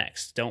to the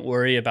next. Don't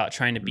worry about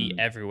trying to be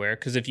everywhere,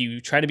 because if you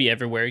try to be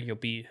everywhere, you'll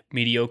be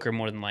mediocre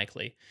more than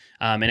likely.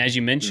 And as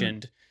you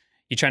mentioned,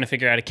 you're trying to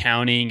figure out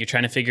accounting, you're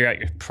trying to figure out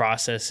your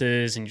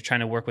processes, and you're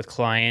trying to work with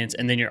clients,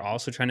 and then you're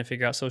also trying to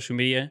figure out social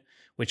media,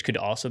 which could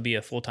also be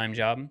a full-time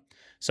job.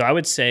 So I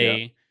would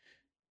say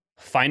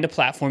find a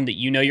platform that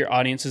you know your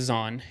audience is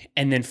on,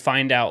 and then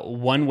find out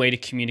one way to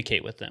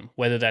communicate with them,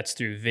 whether that's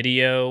through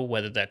video,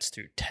 whether that's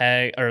through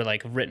tag or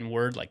like written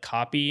word, like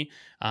copy,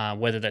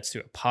 whether that's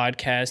through a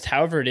podcast,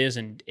 however it is,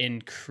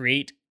 and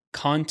create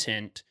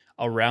content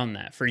around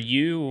that for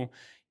you.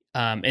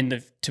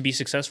 To be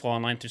successful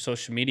online through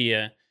social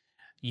media,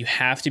 you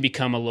have to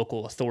become a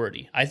local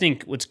authority. I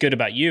think what's good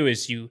about you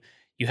is you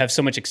have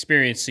so much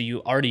experience, so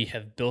you already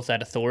have built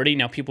that authority.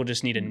 Now people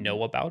just need to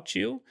know about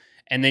you,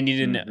 and they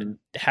need to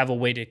have a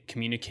way to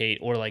communicate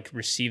or like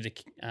receive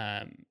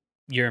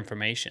your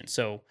information.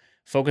 So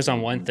focus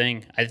on one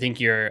thing. I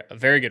think you're a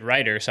very good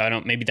writer,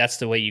 so maybe that's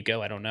the way you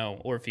go. I don't know,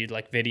 or if you'd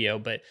like video,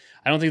 but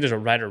I don't think there's a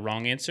right or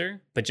wrong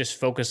answer. But just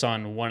focus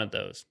on one of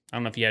those. I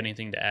don't know if you had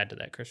anything to add to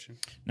that, Christian.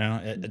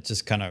 No, it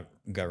just kind of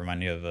got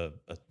reminded of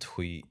a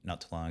tweet not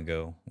too long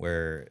ago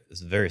where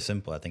it's very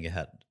simple. I think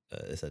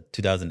it said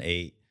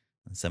 2008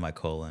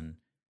 semicolon,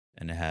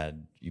 and it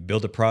had, you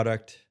build a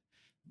product,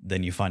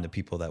 then you find the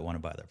people that want to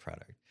buy that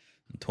product.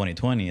 In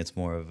 2020, it's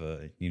more of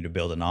you need to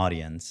build an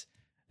audience,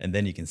 and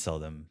then you can sell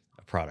them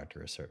a product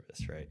or a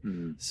service, right?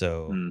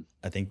 So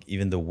I think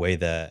even the way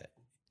that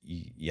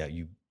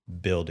you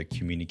build or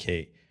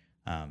communicate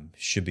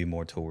should be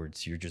more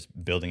towards, you're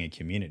just building a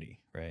community,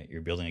 right?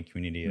 You're building a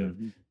community of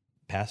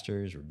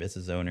pastors or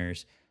business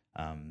owners.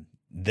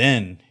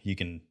 Then you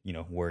can,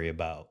 worry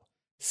about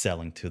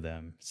selling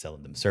them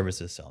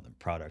services, selling them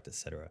product,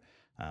 etc.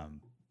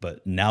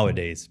 But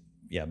nowadays,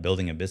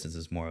 building a business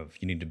is more of,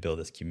 you need to build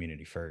this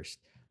community first,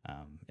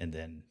 and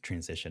then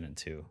transition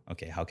into,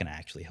 okay, how can I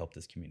actually help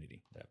this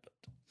community that I built?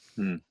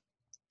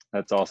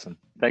 That's awesome.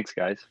 Thanks,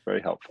 guys.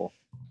 Very helpful.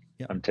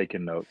 Yeah. I'm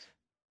taking notes.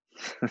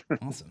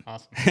 Awesome.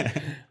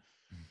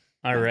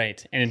 All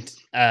right. And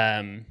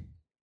I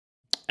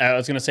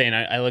was going to say, and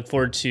I look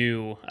forward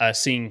to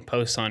seeing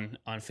posts on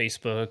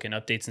Facebook and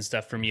updates and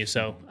stuff from you.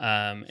 So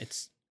I don't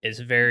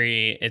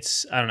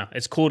know,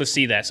 it's cool to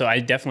see that. So I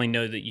definitely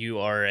know that you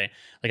are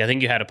I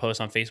think you had a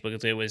post on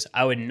Facebook. It was,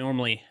 I would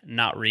normally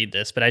not read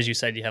this, but as you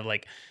said, you have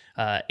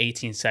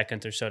 18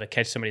 seconds or so to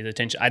catch somebody's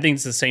attention. I think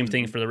it's the same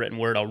thing for the written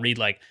word. I'll read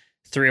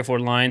 3 or 4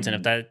 lines, and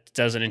if that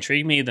doesn't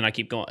intrigue me, then I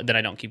keep going. Then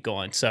I don't keep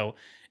going. So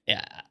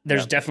yeah,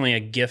 there's definitely a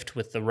gift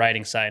with the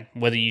writing side.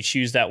 Whether you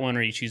choose that one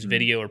or you choose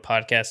video or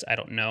podcast, I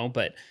don't know,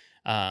 but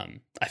I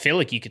feel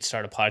like you could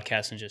start a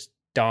podcast and just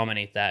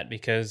dominate that,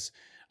 because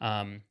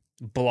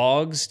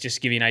blogs, just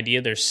to give you an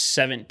idea, there's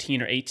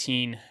 17 or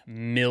 18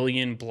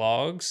 million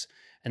blogs,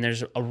 and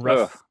there's a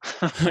rough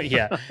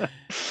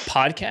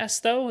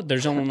podcasts though,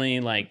 there's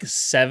only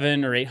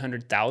 7 or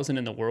 800,000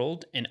 in the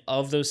world, and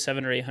of those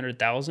 7 or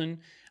 800,000,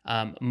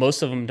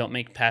 most of them don't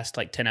make past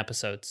 10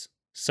 episodes.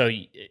 So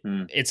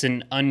it's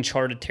an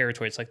uncharted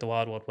territory. It's like the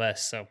Wild Wild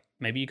West. So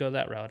maybe you go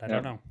that route. I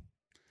don't know.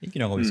 You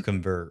can always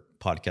convert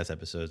podcast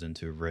episodes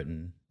into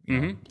written.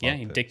 You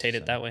dictate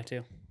it that way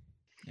too.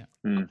 Yeah.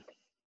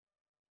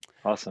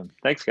 Awesome.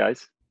 Thanks,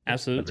 guys.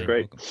 Absolutely. That's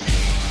great.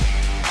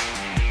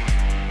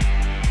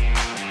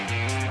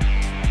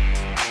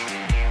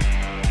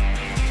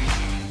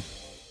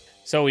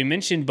 So we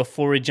mentioned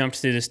before we jumped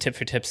through this tip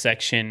for tip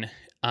section,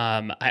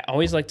 I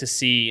always like to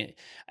see,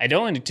 I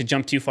don't want to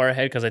jump too far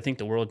ahead because I think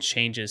the world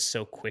changes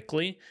so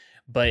quickly,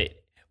 but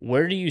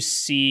where do you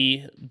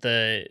see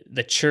the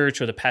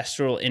church or the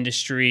pastoral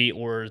industry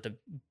or the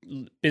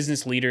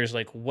business leaders,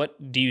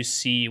 what do you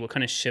see, what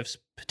kind of shifts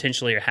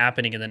potentially are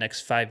happening in the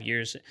next 5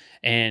 years,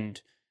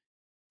 and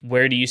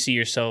where do you see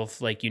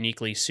yourself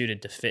uniquely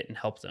suited to fit and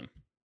help them?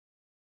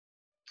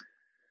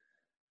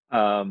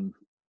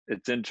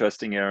 It's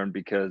interesting, Aaron,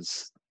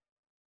 because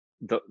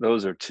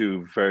those are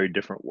two very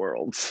different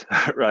worlds,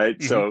 right?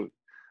 So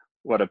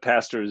what a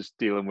pastor is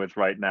dealing with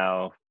right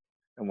now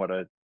and what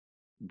a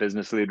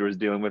business leader is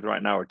dealing with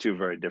right now are two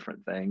very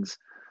different things.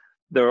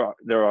 There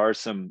are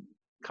some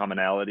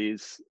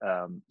commonalities.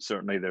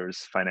 Certainly there's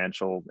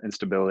financial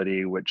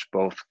instability, which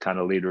both kind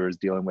of leaders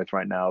dealing with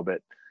right now.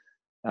 But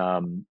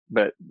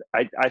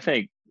I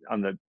think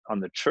on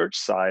the church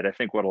side, I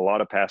think what a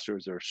lot of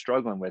pastors are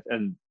struggling with,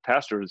 and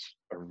pastors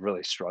are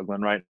really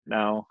struggling right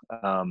now.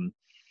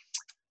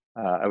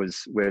 I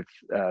was with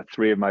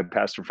 3 of my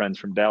pastor friends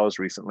from Dallas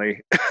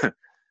recently,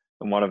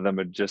 and one of them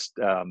had just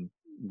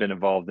been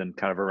involved in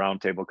kind of a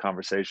roundtable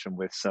conversation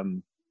with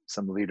some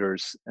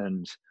leaders,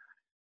 and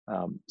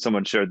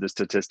someone shared the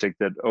statistic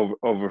that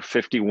over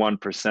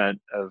 51%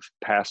 of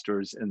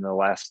pastors in the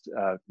last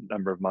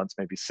number of months,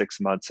 maybe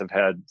 6 months, have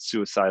had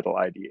suicidal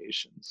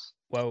ideations.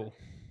 Whoa!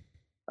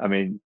 I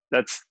mean,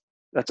 that's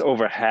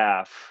over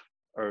half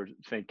are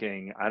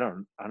thinking, I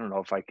don't know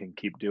if I can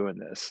keep doing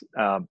this.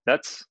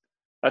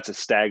 That's a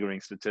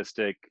staggering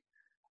statistic.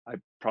 I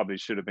probably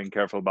should have been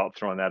careful about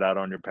throwing that out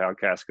on your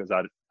podcast because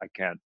I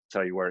can't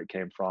tell you where it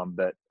came from,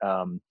 but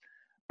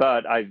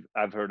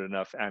I've heard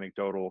enough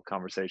anecdotal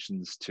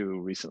conversations too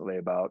recently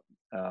about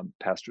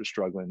pastors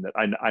struggling that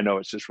I know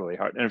it's just really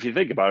hard. And if you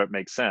think about it, it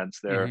makes sense.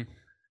 They're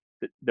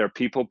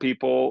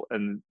people,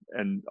 and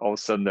all of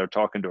a sudden they're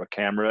talking to a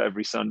camera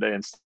every Sunday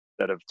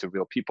instead of to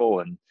real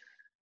people,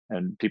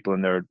 and people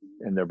in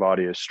their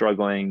body is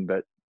struggling,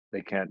 but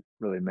they can't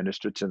really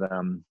minister to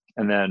them.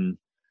 And then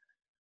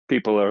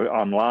people are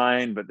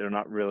online, but they're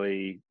not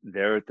really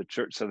there at the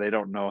church, so they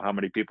don't know how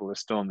many people are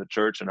still in the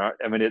church. And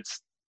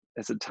it's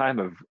a time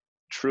of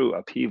true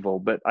upheaval.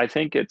 But I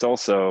think it's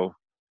also,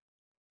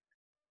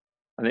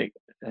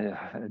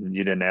 and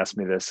you didn't ask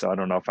me this, so I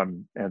don't know if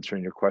I'm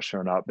answering your question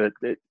or not, but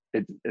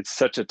it's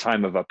such a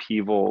time of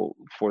upheaval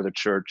for the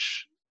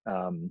church,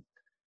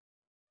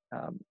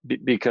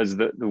 because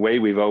the way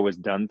we've always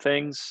done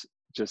things,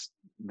 just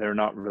they're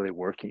not really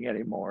working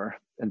anymore.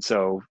 And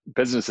so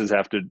businesses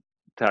have to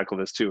tackle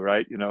this too,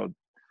 right?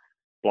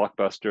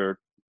 Blockbuster,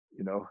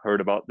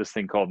 heard about this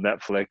thing called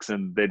Netflix,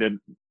 and they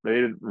didn't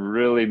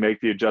really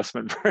make the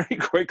adjustment very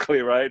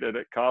quickly, right? And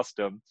it cost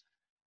them.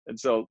 And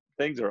so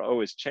things are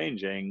always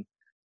changing.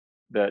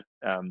 That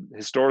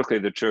historically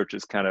the church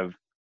has kind of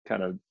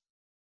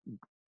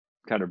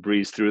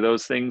breezed through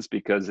those things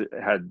because it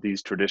had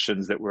these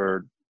traditions that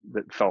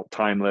felt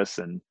timeless.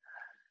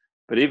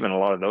 But even a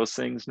lot of those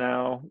things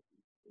now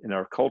in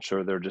our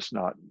culture, they're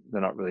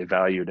not really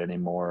valued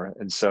anymore.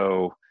 And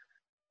so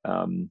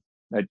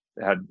I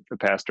had a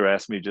pastor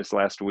ask me just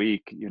last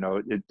week,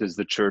 does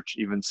the church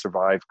even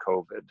survive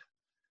COVID?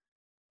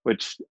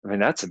 Which, I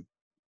mean,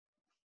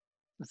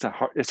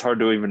 it's hard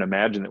to even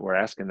imagine that we're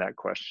asking that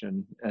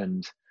question.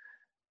 And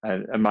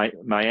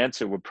my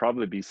answer would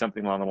probably be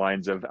something along the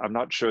lines of, I'm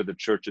not sure the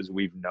church as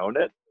we've known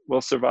it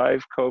will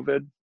survive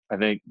COVID. I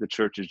think the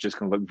church is just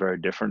going to look very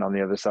different on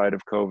the other side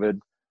of COVID.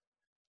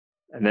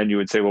 And then you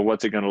would say, well,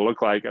 what's it going to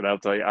look like? And I'll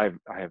tell you, I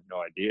have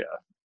no idea.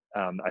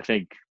 I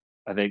think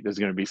there's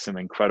going to be some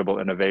incredible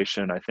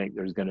innovation. I think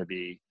there's going to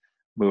be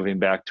moving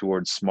back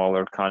towards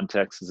smaller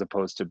contexts as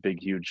opposed to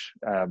big, huge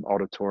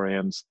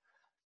auditoriums.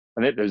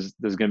 I think there's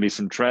going to be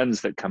some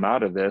trends that come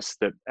out of this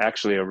that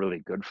actually are really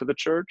good for the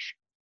church,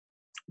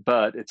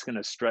 but it's going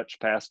to stretch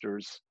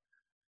pastors.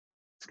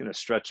 It's going to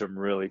stretch them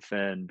really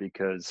thin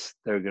because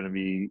they're going to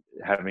be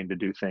having to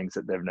do things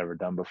that they've never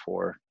done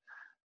before.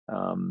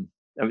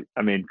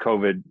 I mean,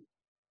 COVID,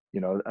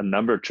 a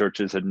number of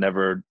churches had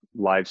never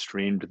live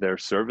streamed their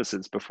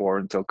services before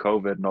until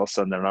COVID, and all of a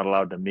sudden they're not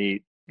allowed to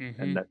meet.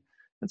 Mm-hmm.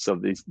 And so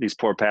these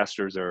poor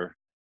pastors they're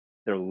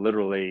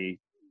literally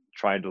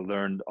trying to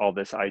learn all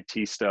this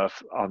IT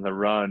stuff on the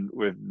run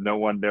with no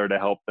one there to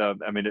help them.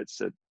 I mean,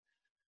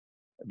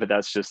 but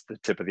that's just the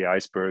tip of the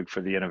iceberg for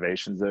the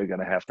innovations that are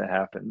going to have to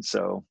happen.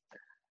 So,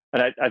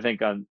 and I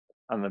think on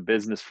the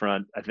business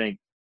front, I think,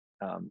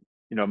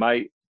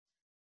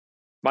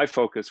 my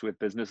focus with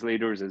business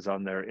leaders is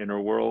on their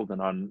inner world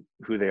and on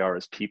who they are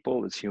as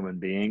people, as human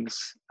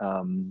beings.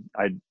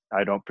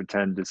 I don't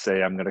pretend to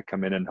say I'm going to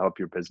come in and help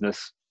your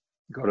business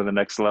go to the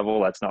next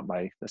level. That's not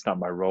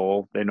my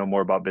role. They know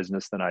more about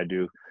business than I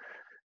do,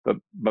 but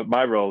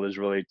my role is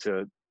really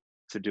to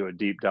do a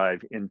deep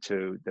dive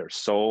into their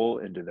soul,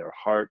 into their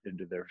heart,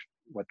 into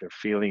what they're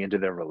feeling, into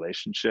their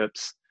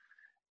relationships,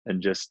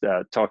 and just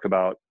talk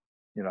about,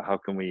 how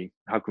can we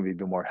be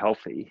more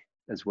healthy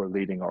as we're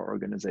leading our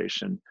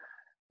organization.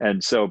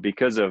 And so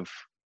because of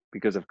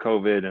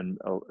COVID and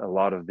a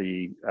lot of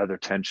the other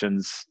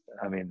tensions,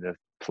 I mean, the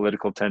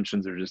political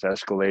tensions are just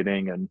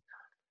escalating, and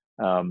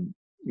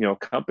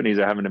companies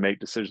are having to make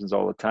decisions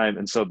all the time,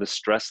 and so the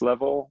stress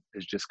level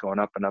is just going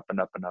up and up and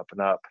up and up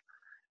and up.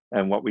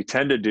 And what we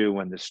tend to do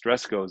when the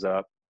stress goes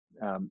up,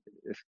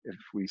 if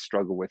we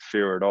struggle with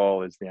fear at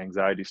all, is the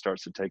anxiety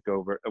starts to take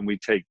over, and we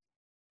take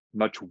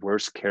much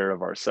worse care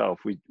of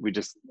ourselves. We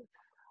just,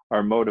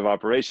 our mode of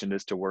operation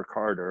is to work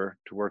harder,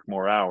 to work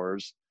more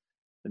hours.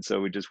 And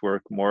so we just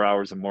work more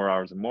hours and more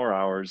hours and more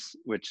hours,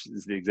 which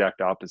is the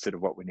exact opposite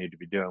of what we need to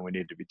be doing. We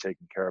need to be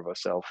taking care of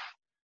ourselves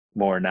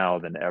more now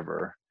than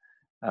ever.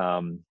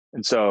 And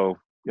so,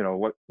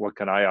 what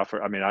can I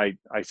offer? I mean,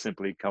 I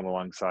simply come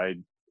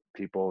alongside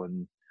people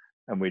and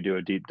we do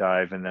a deep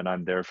dive, and then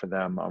I'm there for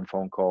them on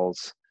phone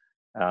calls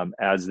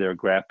as they're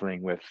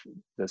grappling with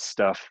the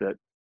stuff that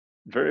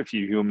very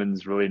few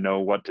humans really know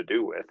what to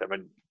do with. I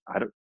mean, I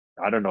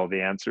don't know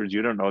the answers.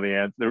 You don't know the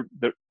answer.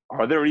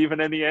 Are there even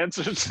any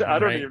answers? I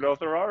don't even know if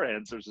there are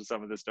answers to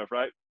some of this stuff,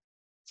 right?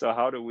 So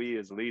how do we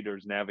as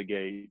leaders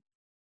navigate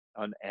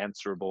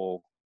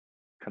unanswerable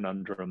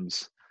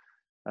conundrums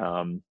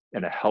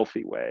in a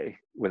healthy way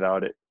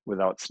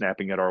without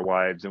snapping at our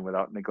wives and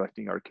without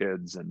neglecting our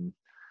kids and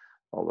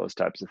all those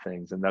types of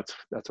things? And that's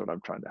what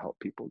I'm trying to help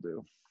people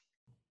do.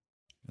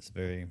 That's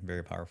very,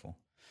 very powerful.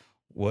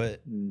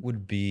 What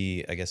would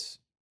be, I guess,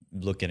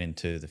 looking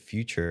into the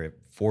future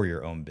for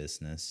your own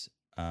business?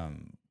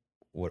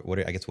 What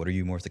are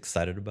you most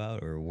excited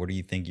about, or what do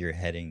you think you're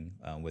heading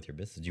with your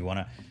business? Do you want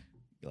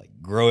to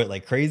grow it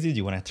like crazy? Do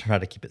you want to try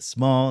to keep it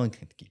small and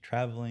keep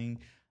traveling?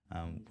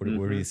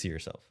 Where do you see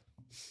yourself?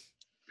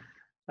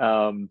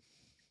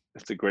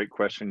 That's a great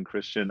question,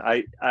 Christian.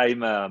 I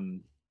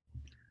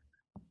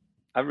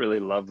really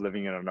love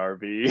living in an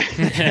RV.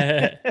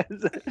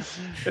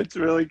 It's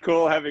really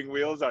cool having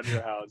wheels on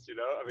your house.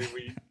 I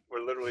mean,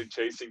 we're literally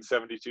chasing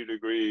 72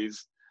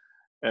 degrees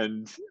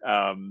and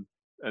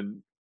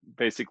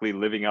basically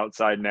living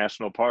outside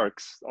national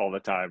parks all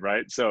the time,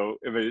 right? So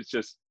I mean,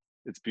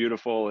 it's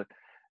beautiful.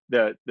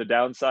 The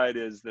downside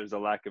is there's a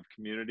lack of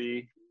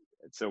community.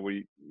 So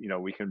we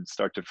can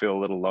start to feel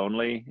a little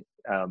lonely.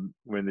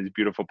 We're in these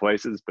beautiful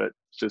places, but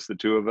it's just the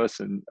two of us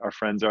and our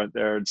friends aren't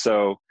there. And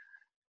so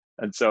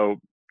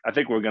I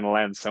think we're going to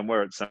land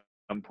somewhere at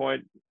some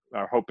point.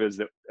 our hope is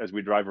that as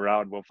we drive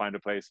around, we'll find a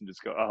place and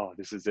just go, oh,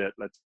 this is it.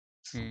 Let's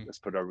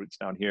put our roots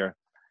down here.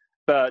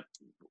 But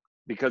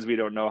because we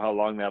don't know how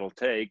long that'll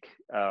take,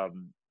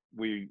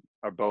 we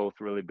are both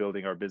really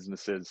building our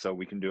businesses so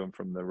we can do them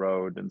from the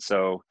road. And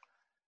so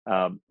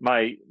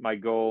my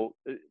goal,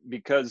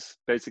 because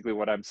basically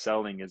what I'm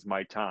selling is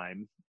my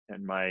time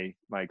and my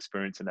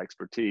experience and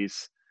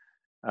expertise,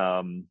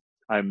 I'm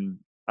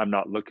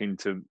not looking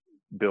to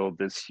build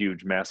this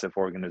huge, massive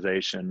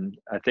organization.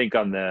 I think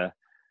on the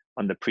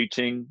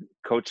preaching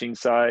coaching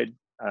side,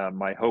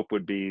 my hope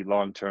would be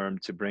long term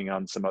to bring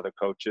on some other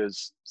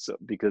coaches, so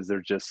because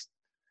there's just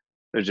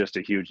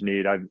a huge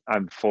need.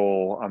 I'm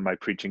full on my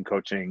preaching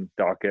coaching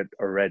docket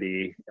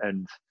already,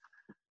 and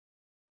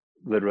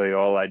literally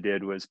all I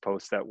did was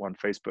post that one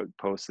Facebook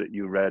post that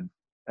you read,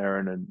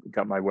 Aaron, and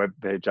got my web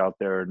page out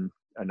there, and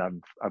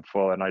I'm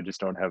full, and I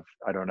don't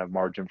have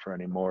margin for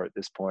any more at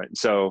this point.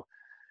 So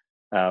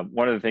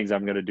one of the things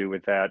I'm going to do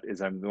with that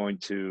is I'm going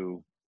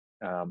to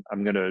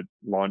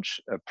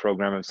launch a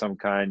program of some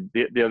kind.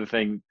 The other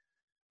thing,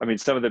 I mean,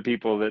 some of the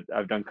people that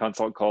I've done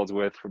consult calls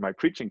with for my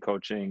preaching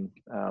coaching,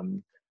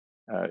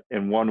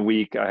 in 1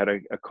 week, I had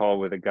a call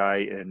with a guy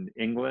in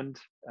England,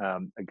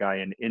 a guy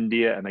in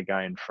India, and a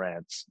guy in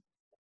France.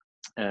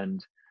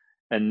 And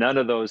none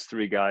of those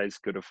three guys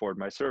could afford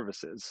my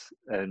services.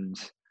 And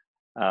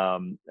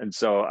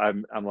so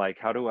I'm like,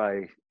 how do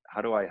I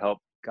help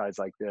guys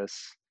like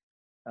this,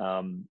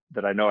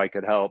 that I know I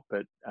could help,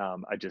 but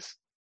I just,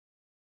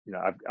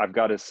 I've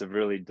got to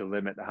severely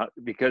delimit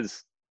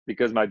because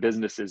my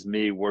business is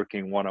me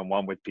working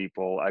one-on-one with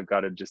people. I've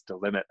got to just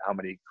delimit how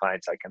many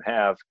clients I can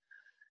have.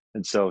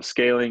 And so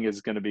scaling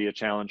is going to be a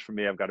challenge for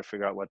me. I've got to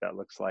figure out what that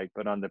looks like.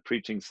 But on the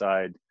preaching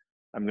side,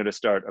 I'm going to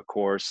start a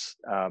course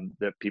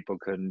that people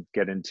can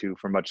get into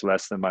for much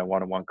less than my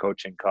one-on-one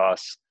coaching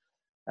costs.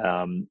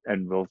 And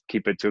we'll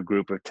keep it to a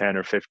group of 10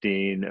 or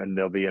 15, and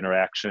there'll be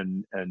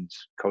interaction and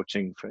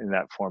coaching in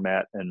that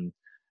format. And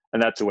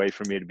that's a way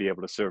for me to be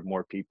able to serve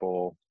more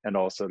people, and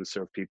also to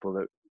serve people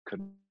that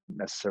couldn't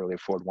necessarily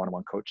afford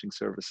one-on-one coaching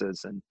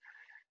services. And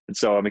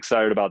so I'm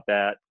excited about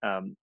that.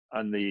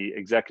 On the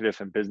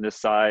executive and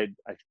business side,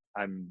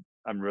 I'm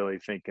really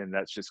thinking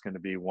that's just going to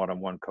be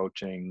one-on-one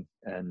coaching,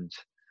 and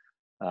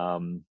I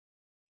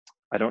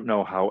don't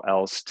know how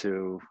else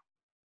to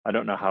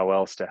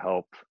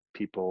help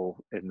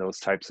people in those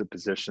types of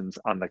positions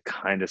on the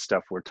kind of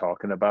stuff we're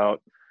talking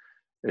about.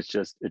 It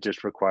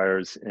just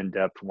requires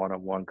in-depth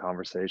one-on-one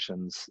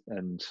conversations,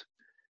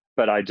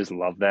 but I just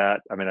love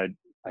that. I mean,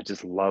 I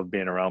just love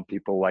being around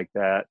people like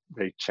that.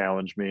 They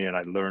challenge me, and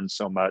I learn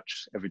so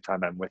much every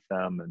time I'm with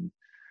them.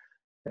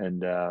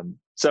 And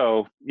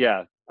so,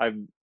 yeah,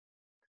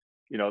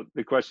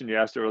 the question you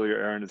asked earlier,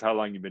 Aaron, is how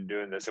long you've been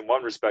doing this. In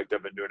one respect,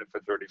 I've been doing it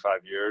for 35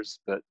 years,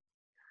 but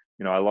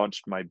I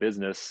launched my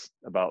business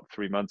about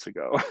 3 months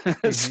ago.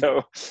 Mm-hmm.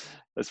 So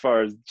as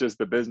far as just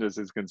the business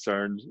is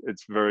concerned,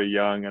 it's very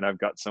young, and I've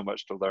got so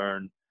much to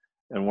learn.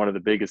 And one of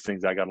the biggest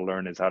things I got to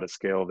learn is how to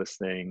scale this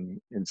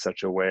thing in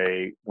such a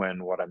way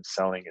when what I'm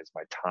selling is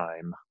my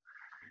time.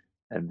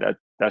 And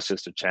that's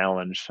just a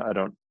challenge.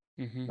 I'm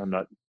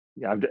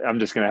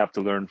just going to have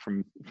to learn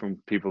from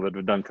people that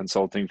have done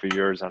consulting for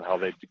years on how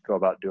they go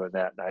about doing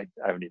that. And I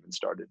haven't even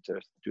started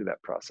to do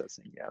that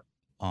processing yet.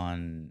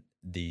 On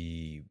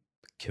the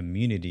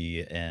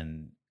community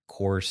and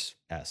course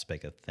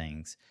aspect of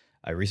things,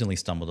 I recently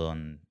stumbled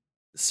on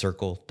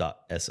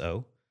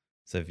circle.so.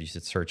 So if you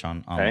should search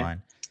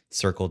online,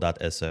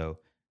 circle.so,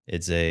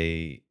 it's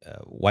a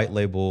white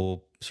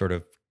label sort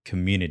of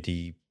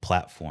community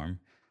platform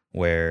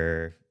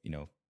where,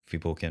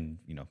 people can,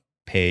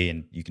 pay,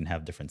 and you can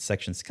have different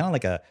sections, kind of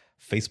like a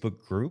Facebook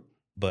group,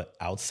 but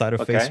outside of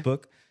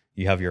Facebook,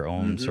 you have your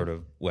own sort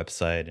of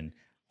website, and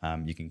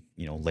you can,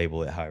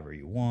 label it however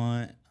you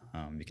want.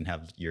 You can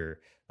have your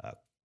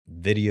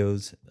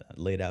videos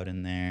laid out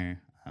in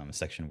there, a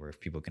section where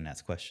people can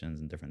ask questions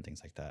and different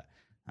things like that.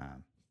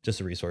 Just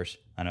a resource.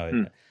 I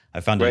know I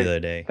found it the other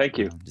day. Thank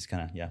you. Just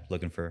kind of,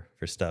 looking for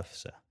stuff.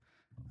 So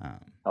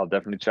I'll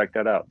definitely check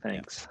that out.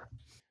 Thanks. Yeah.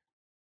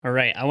 All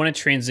right, I want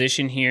to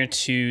transition here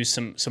to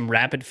some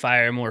rapid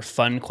fire, more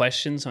fun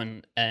questions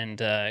and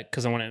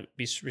because I want to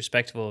be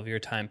respectful of your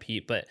time,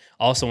 Pete, but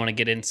also want to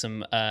get in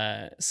some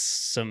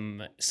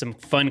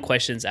fun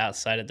questions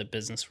outside of the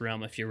business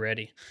realm if you're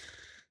ready.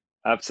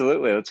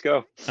 Absolutely, let's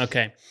go.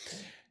 Okay.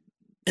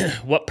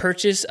 What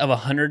purchase of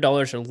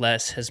 $100 or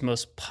less has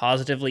most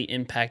positively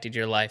impacted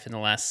your life in the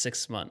last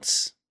 6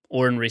 months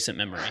or in recent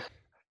memory?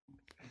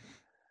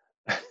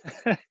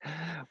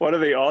 One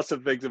of the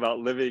awesome things about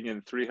living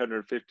in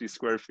 350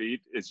 square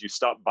feet is you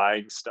stop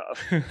buying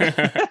stuff.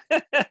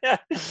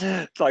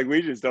 It's like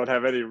we just don't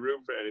have any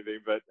room for anything.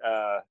 But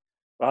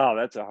wow,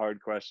 that's a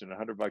hard question.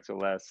 $100 or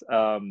less.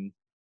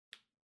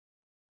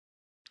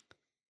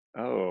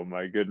 Oh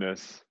my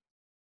goodness.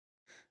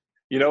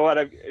 You know what?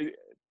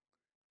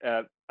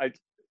 I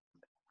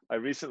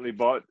recently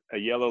bought a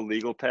yellow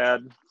legal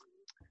pad,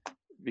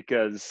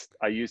 because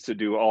I used to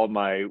do all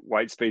my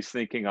white space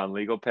thinking on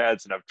legal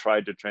pads, and I've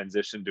tried to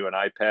transition to an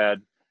iPad.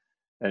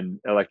 and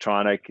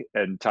electronic,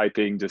 and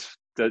typing just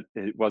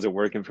it wasn't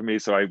working for me.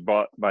 So I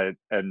bought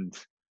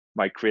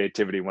my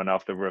creativity went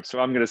off the roof. So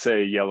I'm going to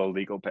say yellow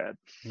legal pad.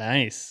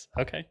 Nice.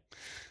 Okay.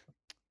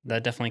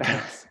 That definitely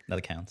counts.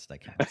 That counts.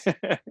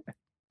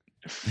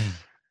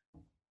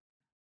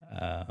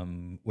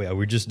 Wait, are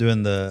we just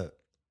doing the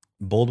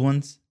bold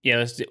ones? Yeah,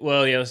 let's do.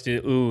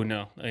 Ooh,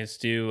 no, let's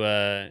do.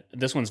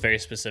 This one's very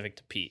specific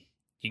to Pete.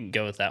 You can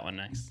go with that one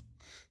next.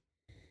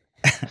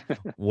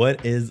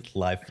 What is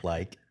life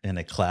like in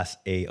a Class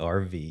A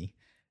RV,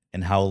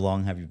 and how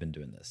long have you been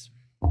doing this?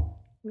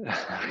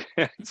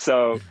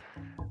 So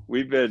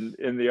we've been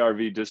in the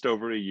RV just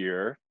over a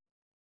year,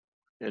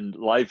 and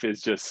life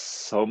is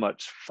just so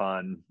much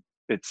fun.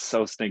 It's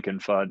so stinking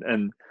fun.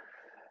 And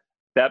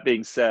that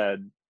being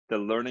said, the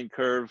learning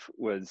curve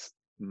was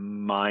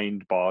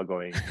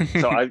mind-boggling.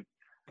 So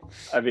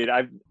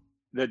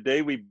the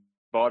day we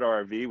bought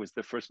our RV was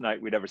the first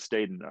night we'd ever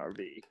stayed in an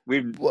RV.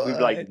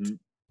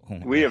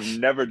 We have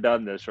never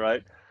done this,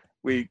 right?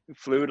 We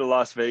flew to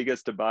Las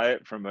Vegas to buy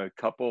it from a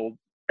couple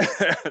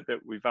that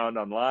we found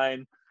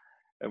online,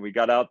 and we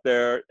got out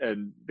there,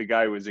 and the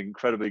guy was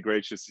incredibly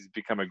gracious. He's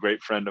become a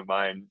great friend of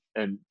mine,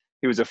 and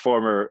he was a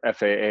former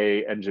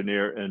FAA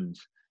engineer, and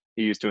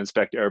he used to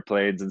inspect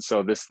airplanes, and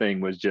so this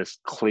thing was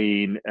just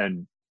clean,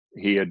 and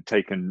he had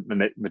taken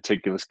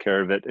meticulous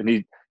care of it, and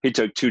he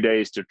took 2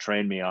 days to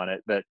train me on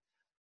it. That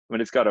when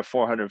it's got a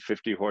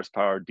 450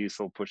 horsepower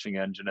diesel pushing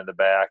engine in the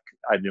back,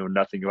 I knew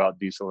nothing about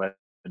diesel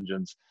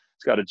engines.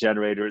 It's got a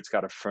generator, it's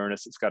got a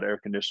furnace, it's got air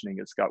conditioning,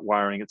 it's got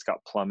wiring, it's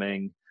got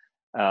plumbing.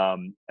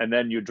 And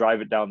then you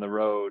drive it down the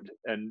road,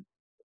 and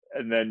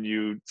then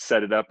you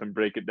set it up and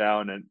break it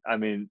down. And I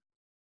mean,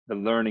 the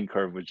learning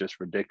curve was just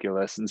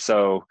ridiculous. And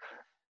so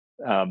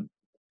I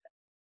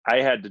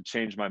had to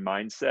change my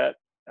mindset.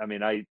 I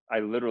mean, I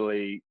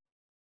literally,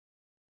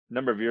 a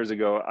number of years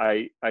ago,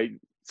 I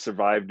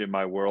survived in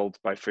my world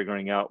by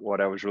figuring out what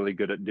I was really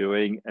good at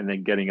doing, and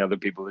then getting other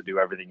people to do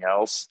everything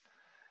else.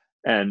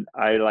 And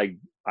I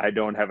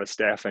don't have a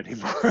staff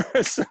anymore.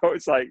 So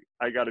it's like,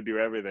 I got to do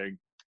everything.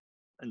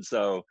 And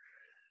so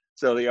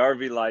the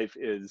RV life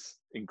is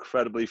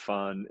incredibly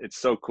fun. It's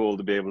so cool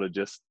to be able to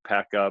just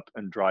pack up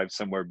and drive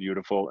somewhere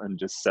beautiful and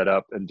just set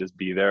up and just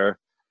be there.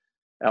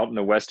 Out in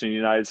the Western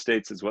United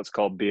States is what's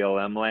called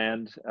BLM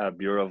land,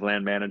 Bureau of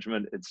Land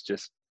Management. It's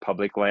just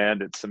public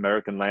land. It's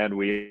American land.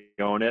 We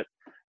own it,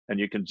 and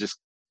you can just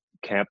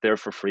camp there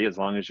for free as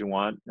long as you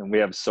want. And we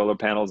have solar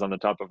panels on the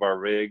top of our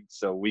rig,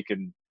 so we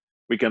can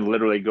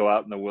literally go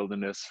out in the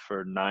wilderness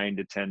for 9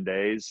 to 10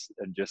 days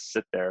and just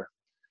sit there.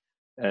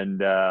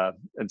 And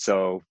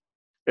so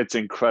it's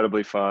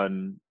incredibly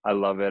fun. I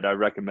love it. I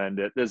recommend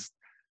it.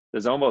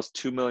 There's almost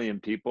 2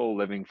 million people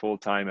living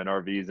full-time in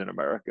RVs in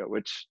America,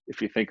 which,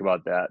 if you think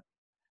about that,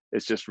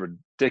 it's just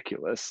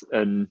ridiculous.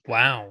 And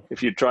wow,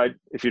 if you try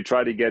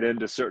to get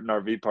into certain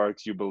RV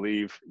parks, you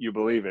believe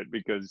it,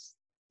 because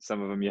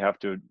some of them you have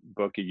to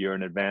book a year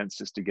in advance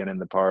just to get in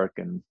the park.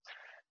 And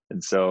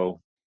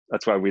so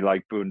that's why we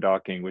like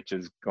boondocking, which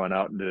is going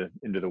out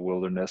into the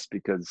wilderness,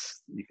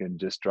 because you can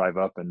just drive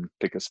up and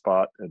pick a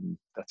spot, and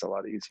that's a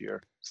lot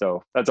easier.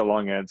 So that's a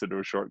long answer to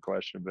a short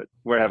question, but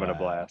we're having a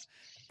blast.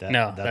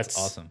 That's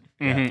awesome.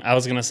 Mm-hmm. Yeah. I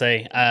was going to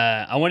say,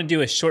 I want to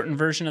do a shortened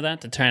version of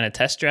that to try and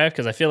test drive,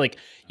 because I feel like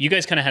you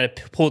guys kind of had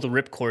to pull the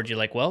ripcord. You're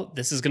like, well,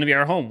 this is going to be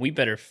our home. We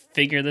better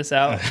figure this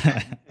out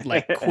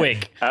like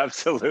quick.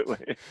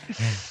 Absolutely.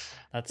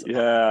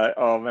 Yeah.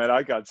 Oh man,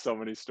 I got so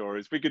many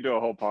stories. We could do a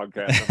whole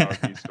podcast on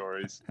RV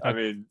stories. I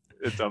mean,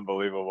 it's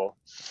unbelievable.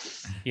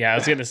 Yeah, I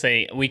was going to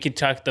say, we could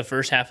talk the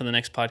first half of the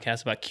next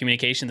podcast about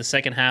communication, the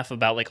second half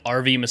about like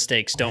RV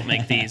mistakes. Don't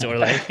make these, or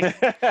like.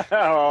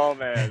 Oh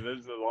man,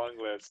 there's a long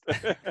list.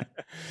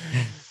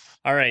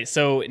 All right.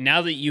 So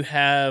now that you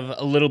have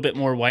a little bit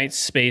more white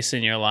space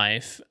in your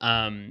life,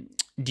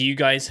 do you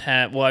guys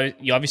have, well,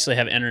 you obviously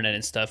have internet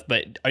and stuff,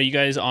 but are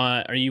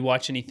you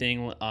watching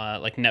anything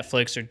like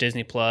Netflix or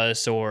Disney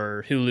Plus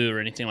or Hulu or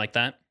anything like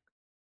that?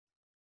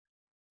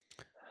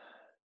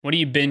 What are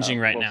you binging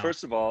right now?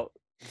 First of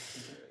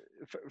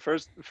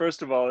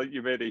all,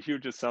 you made a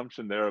huge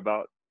assumption there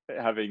about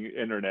having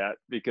internet,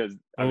 because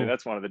I mean,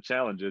 that's one of the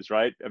challenges,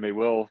 right? I mean,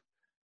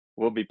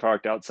 we'll be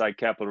parked outside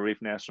Capitol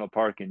Reef National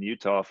Park in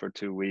Utah for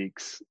 2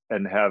 weeks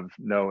and have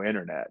no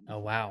internet. Oh,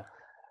 wow.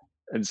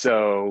 And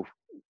so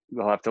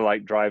we'll have to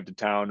like drive to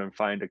town and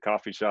find a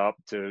coffee shop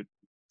to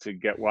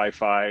get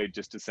Wi-Fi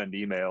just to send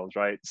emails,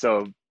 right?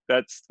 So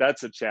that's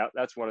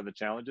one of the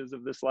challenges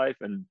of this life,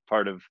 and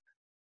part of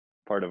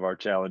our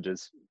challenge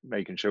is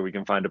making sure we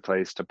can find a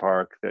place to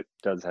park that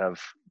does have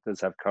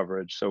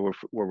coverage. So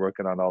we're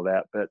working on all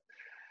that. But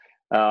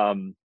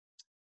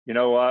you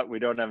know what? We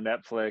don't have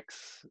Netflix.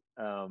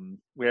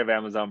 We have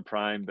Amazon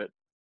Prime, but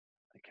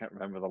I can't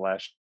remember the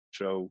last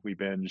show we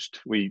binged.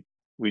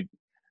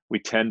 We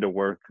tend to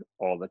work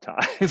all the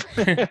time.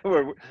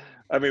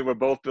 We're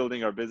both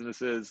building our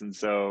businesses, and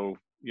so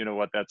you know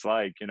what that's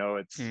like. You know,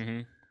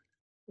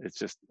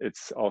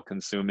 it's all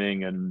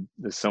consuming, and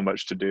there's so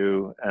much to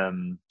do.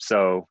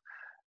 So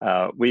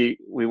we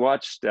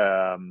watched,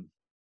 I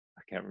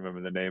can't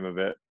remember the name of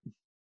it.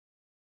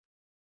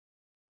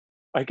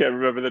 I can't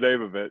remember the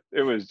name of it.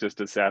 It was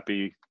just a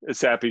sappy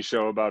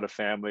show about a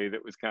family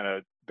that was kind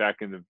of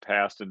back in the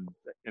past and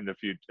in the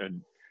future.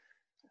 And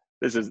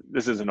this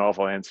is an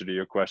awful answer to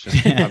your question.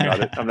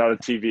 I'm not a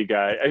TV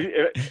guy.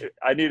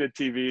 I need a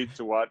TV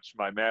to watch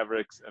my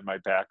Mavericks and my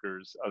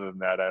Packers. Other than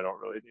that, I don't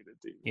really need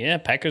a TV. Yeah,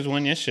 Packers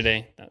won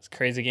yesterday. That's a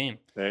crazy game.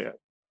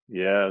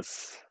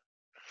 Yes.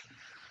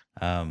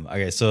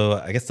 Okay, so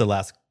I guess the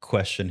last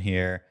question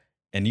here,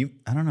 and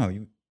I don't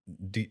know,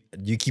 do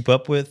you keep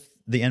up with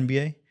the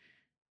NBA?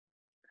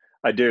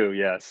 I do,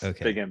 yes.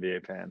 Okay. Big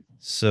NBA fan.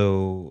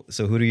 So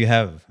who do you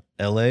have,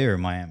 LA or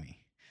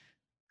Miami?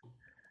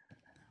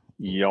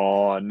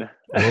 Yawn.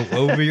 What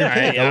would be your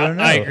pick?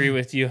 I agree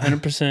with you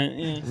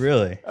 100%. Yeah.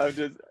 Really?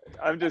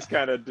 I'm just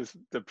kind of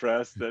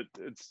depressed that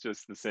it's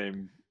just the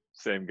same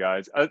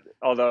guys.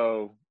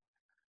 Although,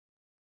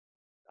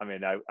 I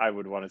mean, I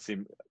would want to see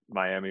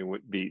Miami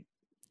beat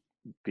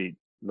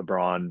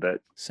LeBron,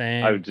 but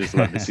same. I would just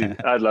love to see.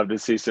 I'd love to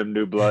see some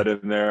new blood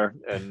in there.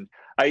 And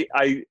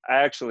I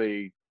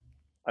actually,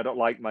 I don't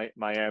like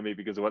Miami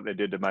because of what they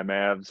did to my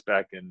Mavs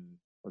back in,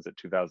 was it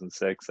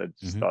 2006? I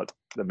just thought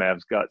the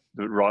Mavs got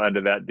the raw end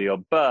of that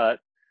deal. But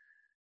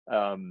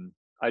I'm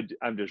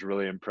just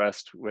really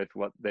impressed with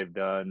what they've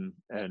done,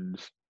 and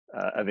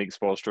I think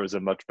Spoelstra is a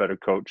much better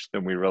coach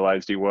than we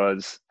realized he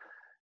was.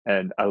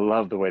 And I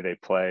love the way they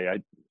play.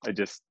 I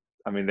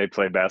mean, they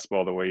play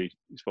basketball the way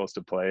you're supposed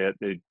to play it.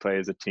 They play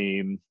as a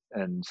team,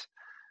 and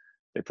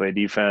they play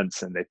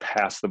defense, and they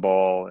pass the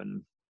ball.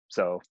 And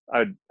so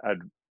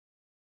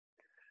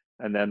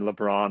and then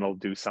LeBron will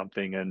do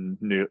something, and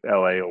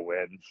LA will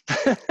win.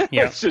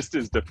 Yeah, it's just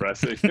as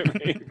depressing to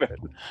me.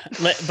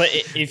 But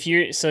if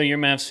you're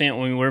Mavs fan,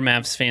 when we're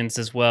Mavs fans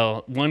as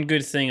well, one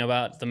good thing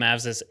about the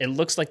Mavs is it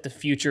looks like the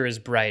future is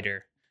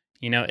brighter.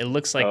 You know, it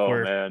looks like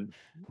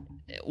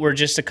we're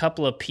just a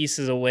couple of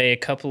pieces away, a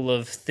couple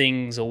of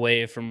things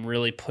away from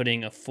really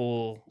putting a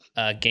full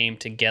game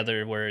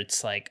together where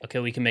it's like,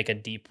 okay, we can make a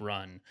deep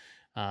run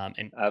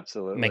and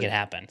absolutely make it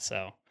happen.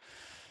 So,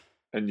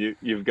 and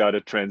you've got a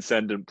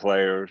transcendent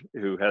player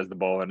who has the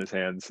ball in his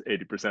hands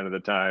 80% of the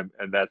time,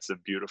 and that's a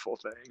beautiful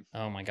thing.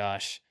 Oh my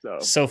gosh,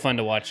 so fun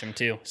to watch him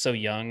too. So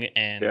young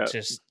and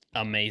just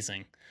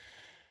amazing.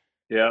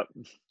 Yeah,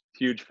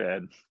 huge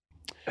fan.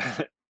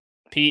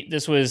 Pete,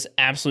 this was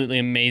absolutely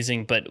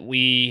amazing, but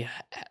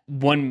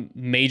one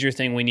major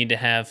thing we need to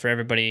have for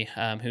everybody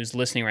who's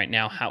listening right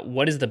now,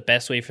 what is the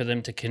best way for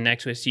them to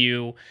connect with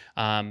you,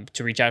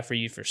 to reach out for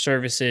you for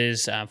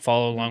services,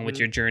 follow along with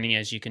your journey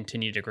as you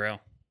continue to grow?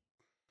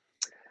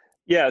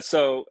 Yeah,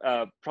 so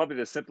probably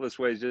the simplest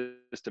way is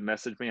just to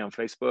message me on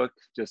Facebook.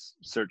 Just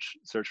search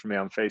for me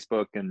on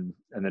Facebook and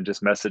then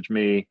just message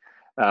me.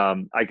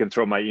 I can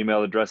throw my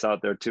email address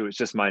out there too. It's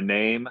just my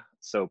name.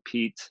 So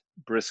Pete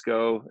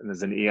Briscoe, and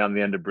there's an E on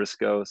the end of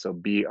Briscoe. So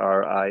BRISCOE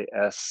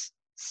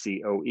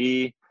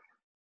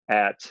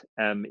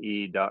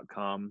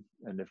 @me.com.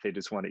 And if they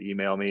just want to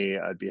email me,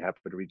 I'd be happy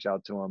to reach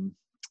out to them.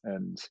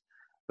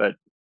 But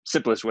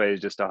simplest way is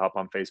just to hop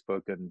on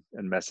Facebook and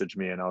message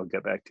me, and I'll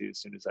get back to you as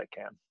soon as I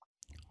can.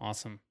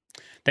 Awesome.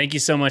 Thank you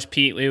so much,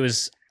 Pete. It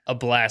was a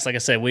blast. Like I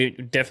said, we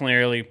definitely are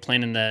really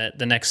planning the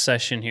next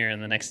session here in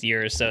the next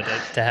year or so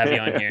to have you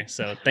on here.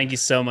 So thank you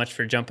so much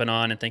for jumping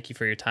on, and thank you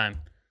for your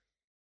time.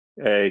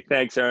 Hey,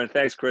 thanks, Aaron.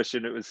 Thanks,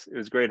 Christian. It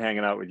was great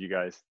hanging out with you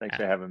guys. Thanks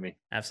for having me.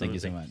 Absolutely.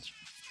 Thank you so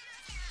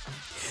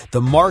much.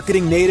 The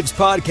Marketing Natives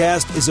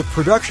Podcast is a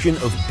production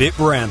of Bit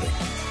Branding.